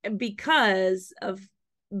 like because of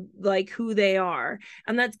like who they are,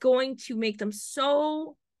 and that's going to make them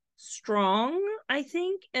so strong, I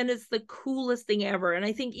think. And it's the coolest thing ever. And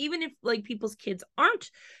I think even if like people's kids aren't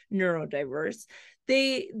neurodiverse,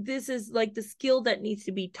 this is like the skill that needs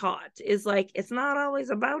to be taught, is like it's not always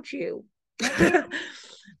about you.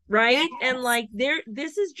 Right. Yes. And like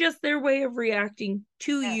this is just their way of reacting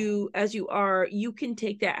to you as you are. You can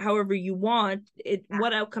take that however you want it.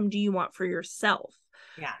 What outcome do you want for yourself?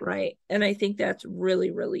 Right. And I think that's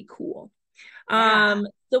really, really cool.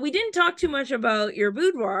 So we didn't talk too much about your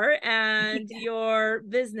boudoir and your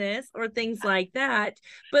business or things like that,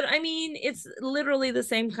 but I mean, it's literally the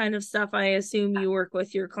same kind of stuff I assume you work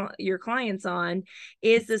with your clients on,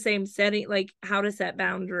 is the same setting, like how to set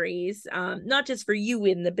boundaries, not just for you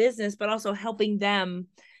in the business, but also helping them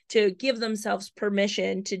to give themselves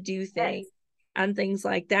permission to do things and things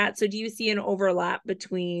like that. So do you see an overlap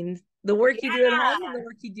between the work you do at home and the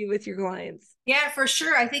work you do with your clients? Yeah, for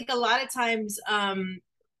sure. I think a lot of times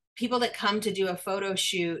people that come to do a photo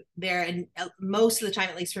shoot, and most of the time,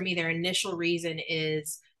 at least for me, their initial reason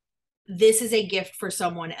is this is a gift for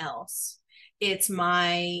someone else. It's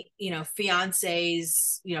my,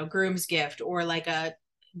 fiance's, groom's gift, or like a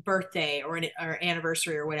birthday or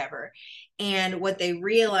anniversary or whatever. And what they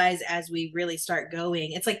realize as we really start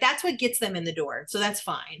going, it's like that's what gets them in the door. So that's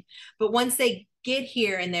fine. But once they get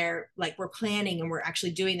here and they're like, we're planning and we're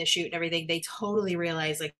actually doing the shoot and everything, they totally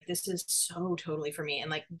realize like this is so totally for me, and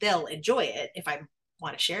like they'll enjoy it if I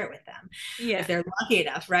want to share it with them, if they're lucky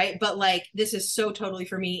enough, right? But like this is so totally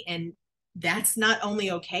for me, and that's not only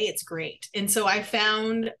okay, it's great. And so I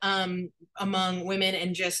found among women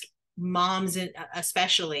and just moms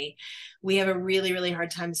especially, we have a really, really hard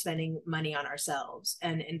time spending money on ourselves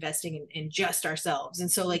and investing in just ourselves. And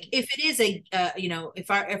so like if it is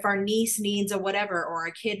if our niece needs a whatever, or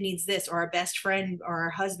our kid needs this, or our best friend or our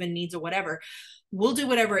husband needs a whatever, we'll do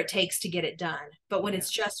whatever it takes to get it done. But when it's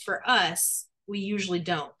just for us, we usually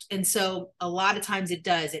don't. And so a lot of times it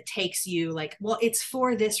takes you like, well, it's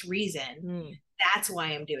for this reason. That's why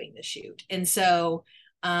I'm doing the shoot. And so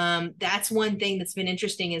that's one thing that's been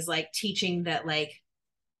interesting, is like teaching that like,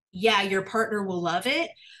 yeah, your partner will love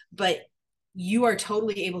it, but you are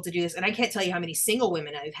totally able to do this. And I can't tell you how many single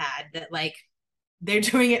women I've had that like they're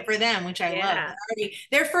doing it for them, which I love.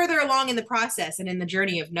 They're further along in the process and in the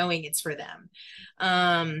journey of knowing it's for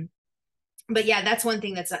them. But yeah, that's one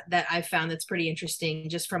thing that I've found that's pretty interesting,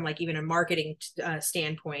 just from like even a marketing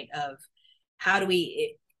standpoint of how do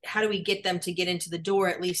we get them to get into the door,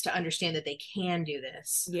 at least to understand that they can do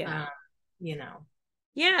this. Yeah. You know.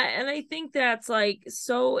 Yeah, and I think that's like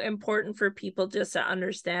so important for people just to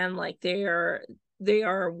understand like they are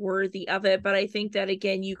worthy of it. But I think that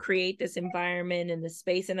again, you create this environment and this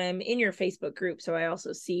space, and I'm in your Facebook group, so I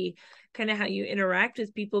also see kind of how you interact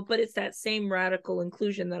with people, but it's that same radical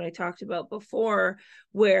inclusion that I talked about before,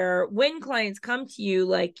 where when clients come to you,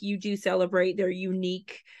 like you do celebrate their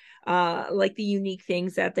unique like the unique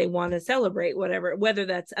things that they want to celebrate, whether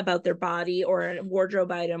that's about their body or a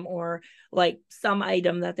wardrobe item or like some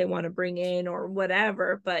item that they want to bring in or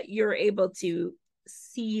whatever, but you're able to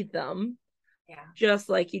see them just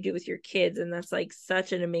like you do with your kids. And that's like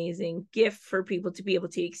such an amazing gift for people to be able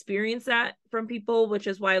to experience that from people, which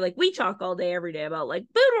is why like we talk all day every day about like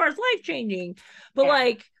boudoir is life-changing, but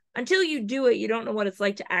like until you do it, you don't know what it's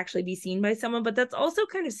like to actually be seen by someone. But that's also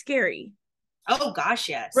kind of scary. Oh gosh,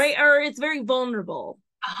 yes. Right. Or it's very vulnerable.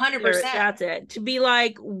 100%. That's it. To be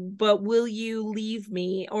like, but will you leave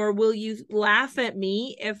me, or will you laugh at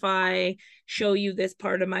me if I show you this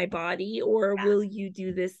part of my body, or will you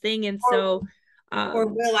do this thing? And so or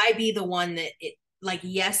will I be the one that it like,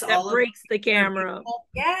 yes, that all breaks the camera.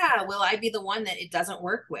 Yeah. Will I be the one that it doesn't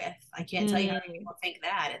work with? I can't tell you how many people think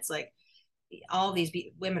that. It's like, all these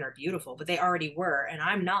women are beautiful, but they already were, and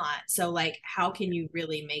I'm not. So like, how can you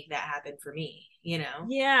really make that happen for me? You know?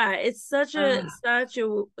 Yeah, it's such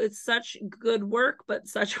it's such good work, but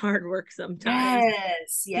such hard work sometimes.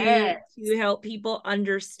 Yes. To help people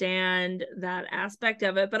understand that aspect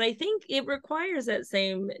of it. But I think it requires that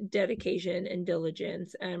same dedication and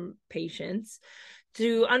diligence and patience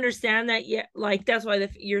to understand that. Yeah, like that's why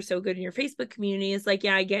you're so good in your Facebook community. Is like,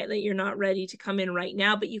 yeah, I get that you're not ready to come in right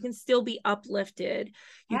now, but you can still be uplifted.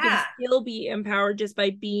 You can still be empowered just by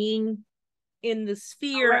being in the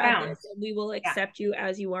sphere of this, and we will accept you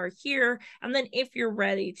as you are here. And then if you're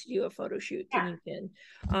ready to do a photo shoot, then you can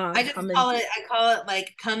I call it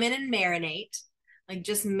like come in and marinate. Like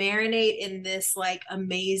just marinate in this like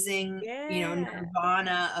amazing, you know,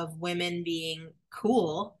 nirvana of women being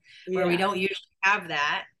cool, where we don't usually have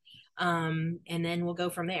that. And then we'll go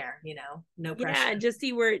from there, you know, no pressure. Yeah, just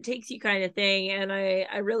see where it takes you kind of thing. And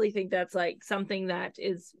I really think that's like something that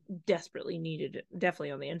is desperately needed,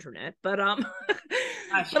 definitely on the internet, but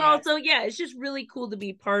but also, yeah, it's just really cool to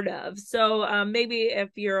be part of. So maybe if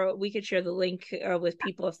we could share the link with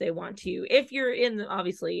people if they want to, if you're in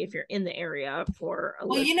the area for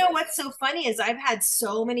well, you know what's so funny is I've had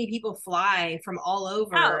so many people fly from all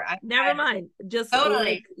over. Never mind, just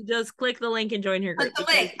click the link and join her group. Click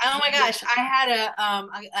the link. Oh my gosh, I had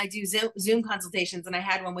I do Zoom consultations, and I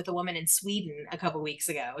had one with a woman in Sweden a couple weeks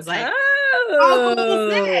ago. It was like, oh,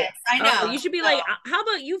 cool is this? I know. You should be like, how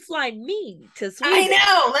about you fly me to Sweden? I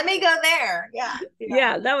know. Let me go there.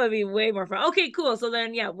 Yeah, that would be way more fun. Okay, cool. So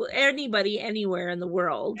then, yeah, anybody anywhere in the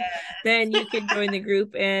world, then you can join the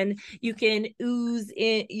group, and you can ooze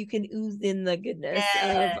in the goodness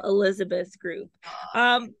of Elizabeth's group.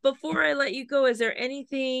 Before I let you go, is there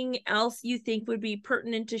anything else you think would be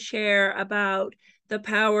pertinent to share about the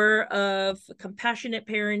power of compassionate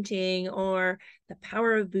parenting, or the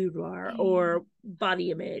power of boudoir, or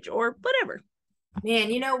body image, or whatever?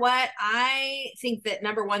 Man, you know what? I think that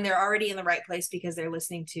number one, they're already in the right place because they're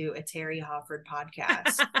listening to a Terry Hofford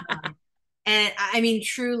podcast. And I mean,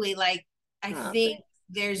 truly, like, I think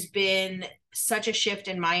there's been such a shift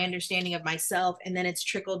in my understanding of myself, and then it's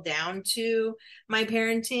trickled down to my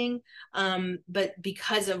parenting. But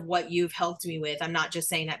because of what you've helped me with, I'm not just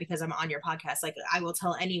saying that because I'm on your podcast. Like, I will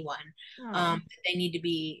tell anyone that they need to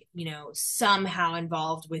be, you know, somehow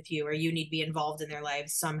involved with you, or you need to be involved in their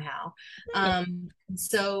lives somehow.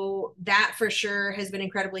 So that for sure has been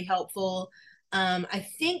incredibly helpful. I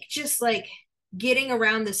think just like getting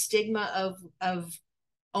around the stigma of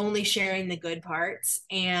only sharing the good parts.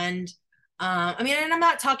 And I mean, and I'm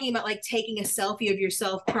not talking about like taking a selfie of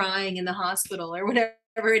yourself crying in the hospital or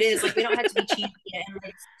whatever it is. Like, we don't have to be cheesy and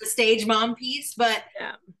like the stage mom piece, but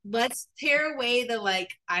let's tear away the like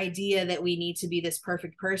idea that we need to be this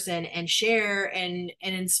perfect person, and share and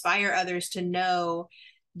inspire others to know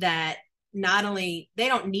that not only they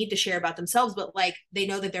don't need to share about themselves, but like they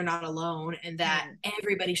know that they're not alone, and that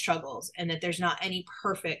everybody struggles, and that there's not any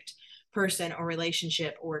perfect person or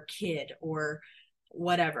relationship or kid or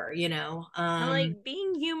whatever, you know. Like,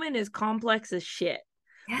 being human is complex as shit.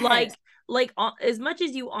 Yes. Like as much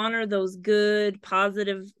as you honor those good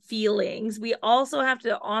positive feelings, we also have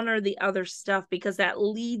to honor the other stuff, because that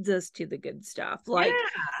leads us to the good stuff. Like Yeah.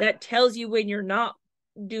 that tells you when you're not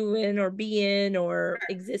doing or being or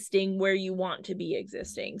existing where you want to be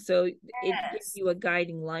existing, so it gives Yes. you a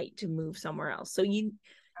guiding light to move somewhere else. So you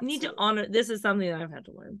need to Absolutely. honor. This is something that I've had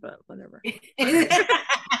to learn, but whatever.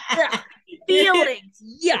 Feelings,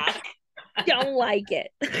 yuck, don't like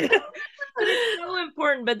it. But it's so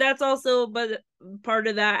important. But that's also, but part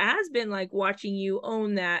of that has been like watching you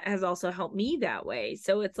own that has also helped me that way.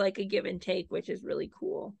 So it's like a give and take, which is really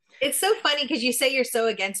cool. It's so funny because you say you're so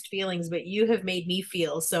against feelings, but you have made me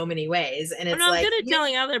feel so many ways. And And it's I'm like, good at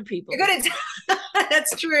telling other people. you're good at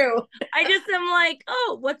that's true. I just am like,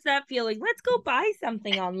 oh, what's that feeling? Let's go buy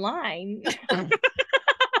something online.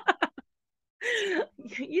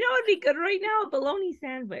 You know what'd be good right now? A bologna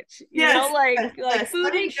sandwich. You know, Yes. like Yes. food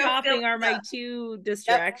Let and me go fill shopping are this my up. two Yep.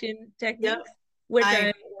 distraction Yep. techniques, which I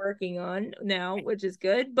I'm working on now, which is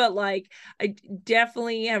good. But like I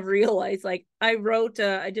definitely have realized, like I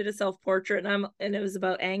did a self-portrait, and it was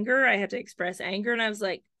about anger. I had to express anger, and I was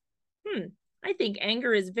like, I think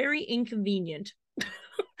anger is very inconvenient.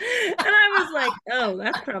 And I was like, oh,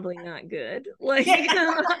 that's probably not good. Like,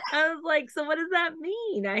 yeah. I was like, so what does that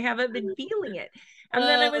mean? I haven't been feeling it. And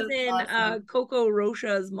then I was That's in awesome. Coco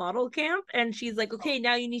Rocha's model camp, and she's like, okay,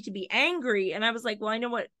 now you need to be angry. And I was like, well, I know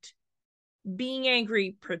what being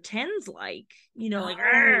angry pretends like, like, Oh, like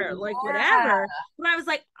yeah. whatever. But I was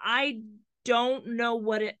like, I don't know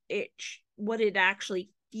what it actually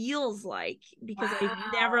feels like, because I've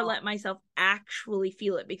never Wow. let myself actually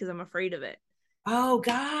feel it because I'm afraid of it. Oh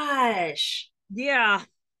gosh. Yeah.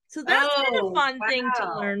 So that's been a Oh, fun thing to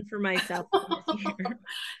wow. learn for myself this year.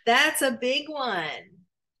 That's a big one.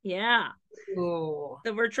 Yeah. Ooh.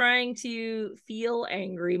 So we're trying to feel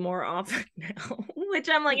angry more often now, which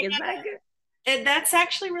I'm like, Yeah. is that good? And that's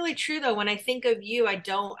actually really true though. When I think of you, I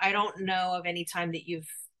don't know of any time that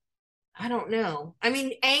I don't know. I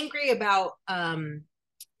mean, angry about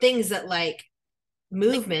things that like Like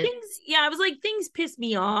movement, things, yeah, I was like, things piss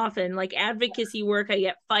me off, and like advocacy work I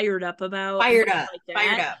get fired up about and fired stuff up, like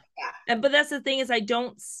fired that. up. Yeah. And but that's the thing, is I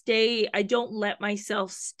don't let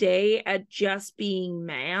myself stay at just being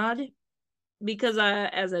mad, because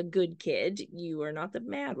as a good kid, you are not the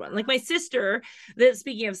mad one. Like my sister, that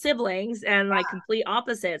speaking of siblings and like complete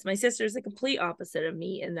opposites, my sister's the complete opposite of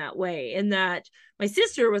me in that way. In that my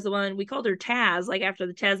sister was the one, we called her Taz, like after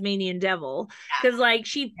the Tasmanian devil, because like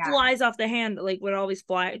she Yeah. flies off the handle, like would always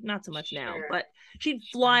fly, not so much now, Sure. but she'd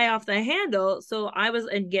Sure. fly off the handle. So I was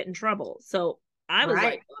and get in trouble. So I was Right.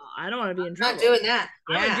 like, well, I don't want to be in Not trouble. doing that.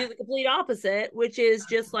 I'm gonna Yeah. do the complete opposite, which is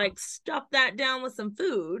just like stuff that down with some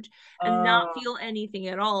food and not Oh, feel anything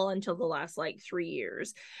at all until the last like 3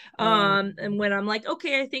 years. oh And when I'm like,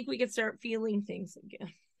 okay, I think we could start feeling things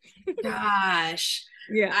again. gosh.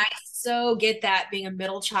 Yeah. I so get that, being a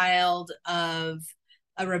middle child of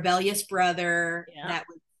a rebellious brother Yeah. that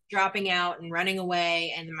was dropping out and running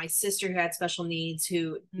away, and my sister who had special needs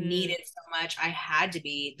who Mm. needed so much. I had to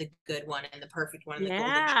be the good one and the perfect one and the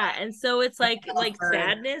golden Yeah. child. And so it's I like fell for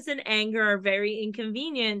sadness and anger are very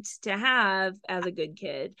inconvenient to have as a good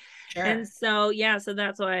kid. And sure. so yeah, so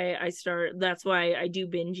that's why I do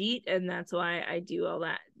binge eat, and that's why I do all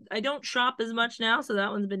that. I don't shop as much now, so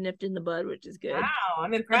that one's been nipped in the bud, which is good. Wow,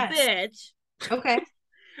 I'm A impressed. bit. Okay.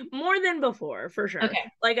 More than before, for sure. Okay.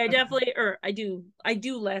 Like I Okay. definitely, or I do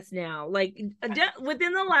less now, like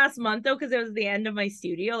within the last month though, because it was the end of my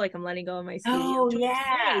studio, like I'm letting go of my studio Oh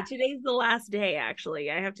yeah. today's the last day. Actually,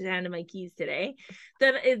 I have to hand in my keys today.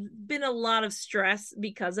 That it's been a lot of stress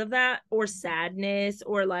because of that, or sadness,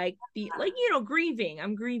 or like grieving.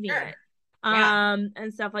 I'm grieving Sure. it, Yeah.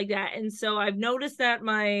 and stuff like that. And so I've noticed that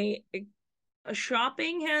my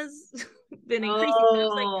shopping has been increasing, but I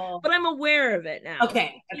was like, Oh. but I'm aware of it now.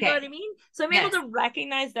 Okay. You know Okay. what I mean? So I'm able Yes. to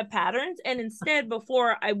recognize the patterns, and instead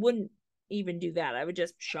before I wouldn't even do that. I would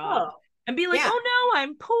just shop Oh. and be like, Yeah. oh no,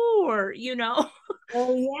 I'm poor.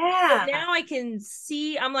 Oh But yeah. now I can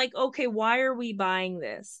see, I'm like, okay, why are we buying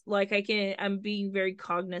this? Like I'm being very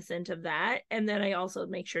cognizant of that. And then I also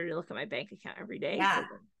make sure to look at my bank account every day. Yeah.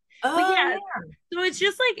 But Oh yeah, yeah. so it's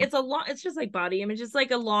just like it's just like body image. It's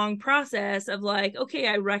like a long process of like, okay,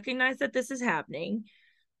 I recognize that this is happening.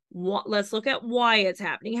 Let's look at why it's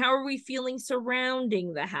happening. How are we feeling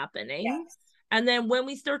surrounding the happening? Yes. And then when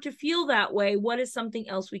we start to feel that way, what is something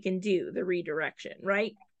else we can do? The redirection,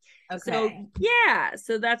 right? So Okay. yeah,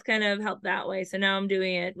 so that's kind of helped that way. So now I'm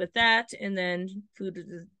doing it with that, and then food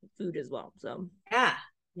as well. So Yeah.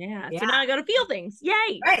 yeah, so Yeah. now I got to feel things.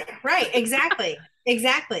 Yay! Right. Right. Exactly.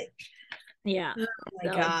 Exactly. Yeah. Oh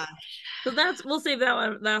my So, gosh. so that's, we'll save that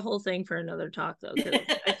one, that whole thing for another talk though, because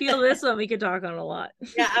I feel this one we could talk on a lot.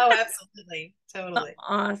 Yeah, oh, absolutely. Totally.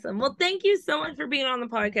 Awesome. Well, thank you so much for being on the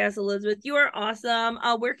podcast, Elizabeth. You are awesome.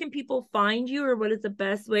 Where can people find you, or what is the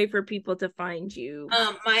best way for people to find you?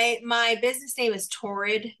 My business name is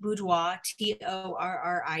Torrid Boudoir,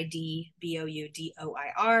 TORRID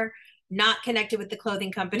BOUDOIR. Not connected with the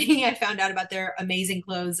clothing company. I found out about their amazing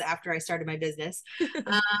clothes after I started my business.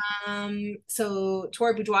 So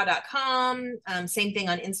torridboudoir.com. Same thing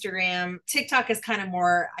on Instagram. TikTok is kind of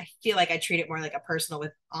more, I feel like I treat it more like a personal,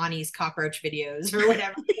 with Ani's cockroach videos or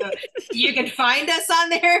whatever. So you can find us on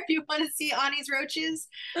there if you want to see Ani's roaches.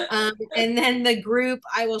 And then the group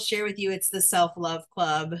I will share with you, it's the Self Love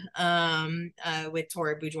Club, with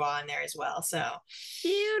Torrid Boudoir in there as well. So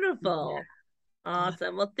Beautiful.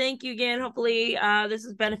 Awesome. Well, thank you again. Hopefully, this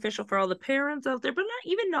is beneficial for all the parents out there, but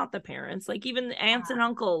not the parents, like even the aunts and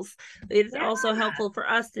uncles. It's yeah. also helpful for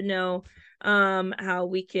us to know how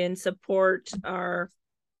we can support our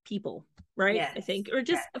people, right? Yes. I think, or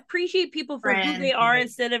just Yes. appreciate people for who they Friends. are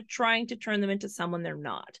instead of trying to turn them into someone they're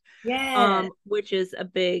not. Yes. Which is a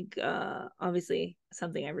big, obviously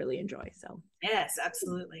something I really enjoy. So, Yes,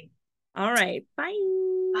 absolutely. all right. Bye.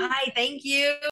 Bye. Thank you.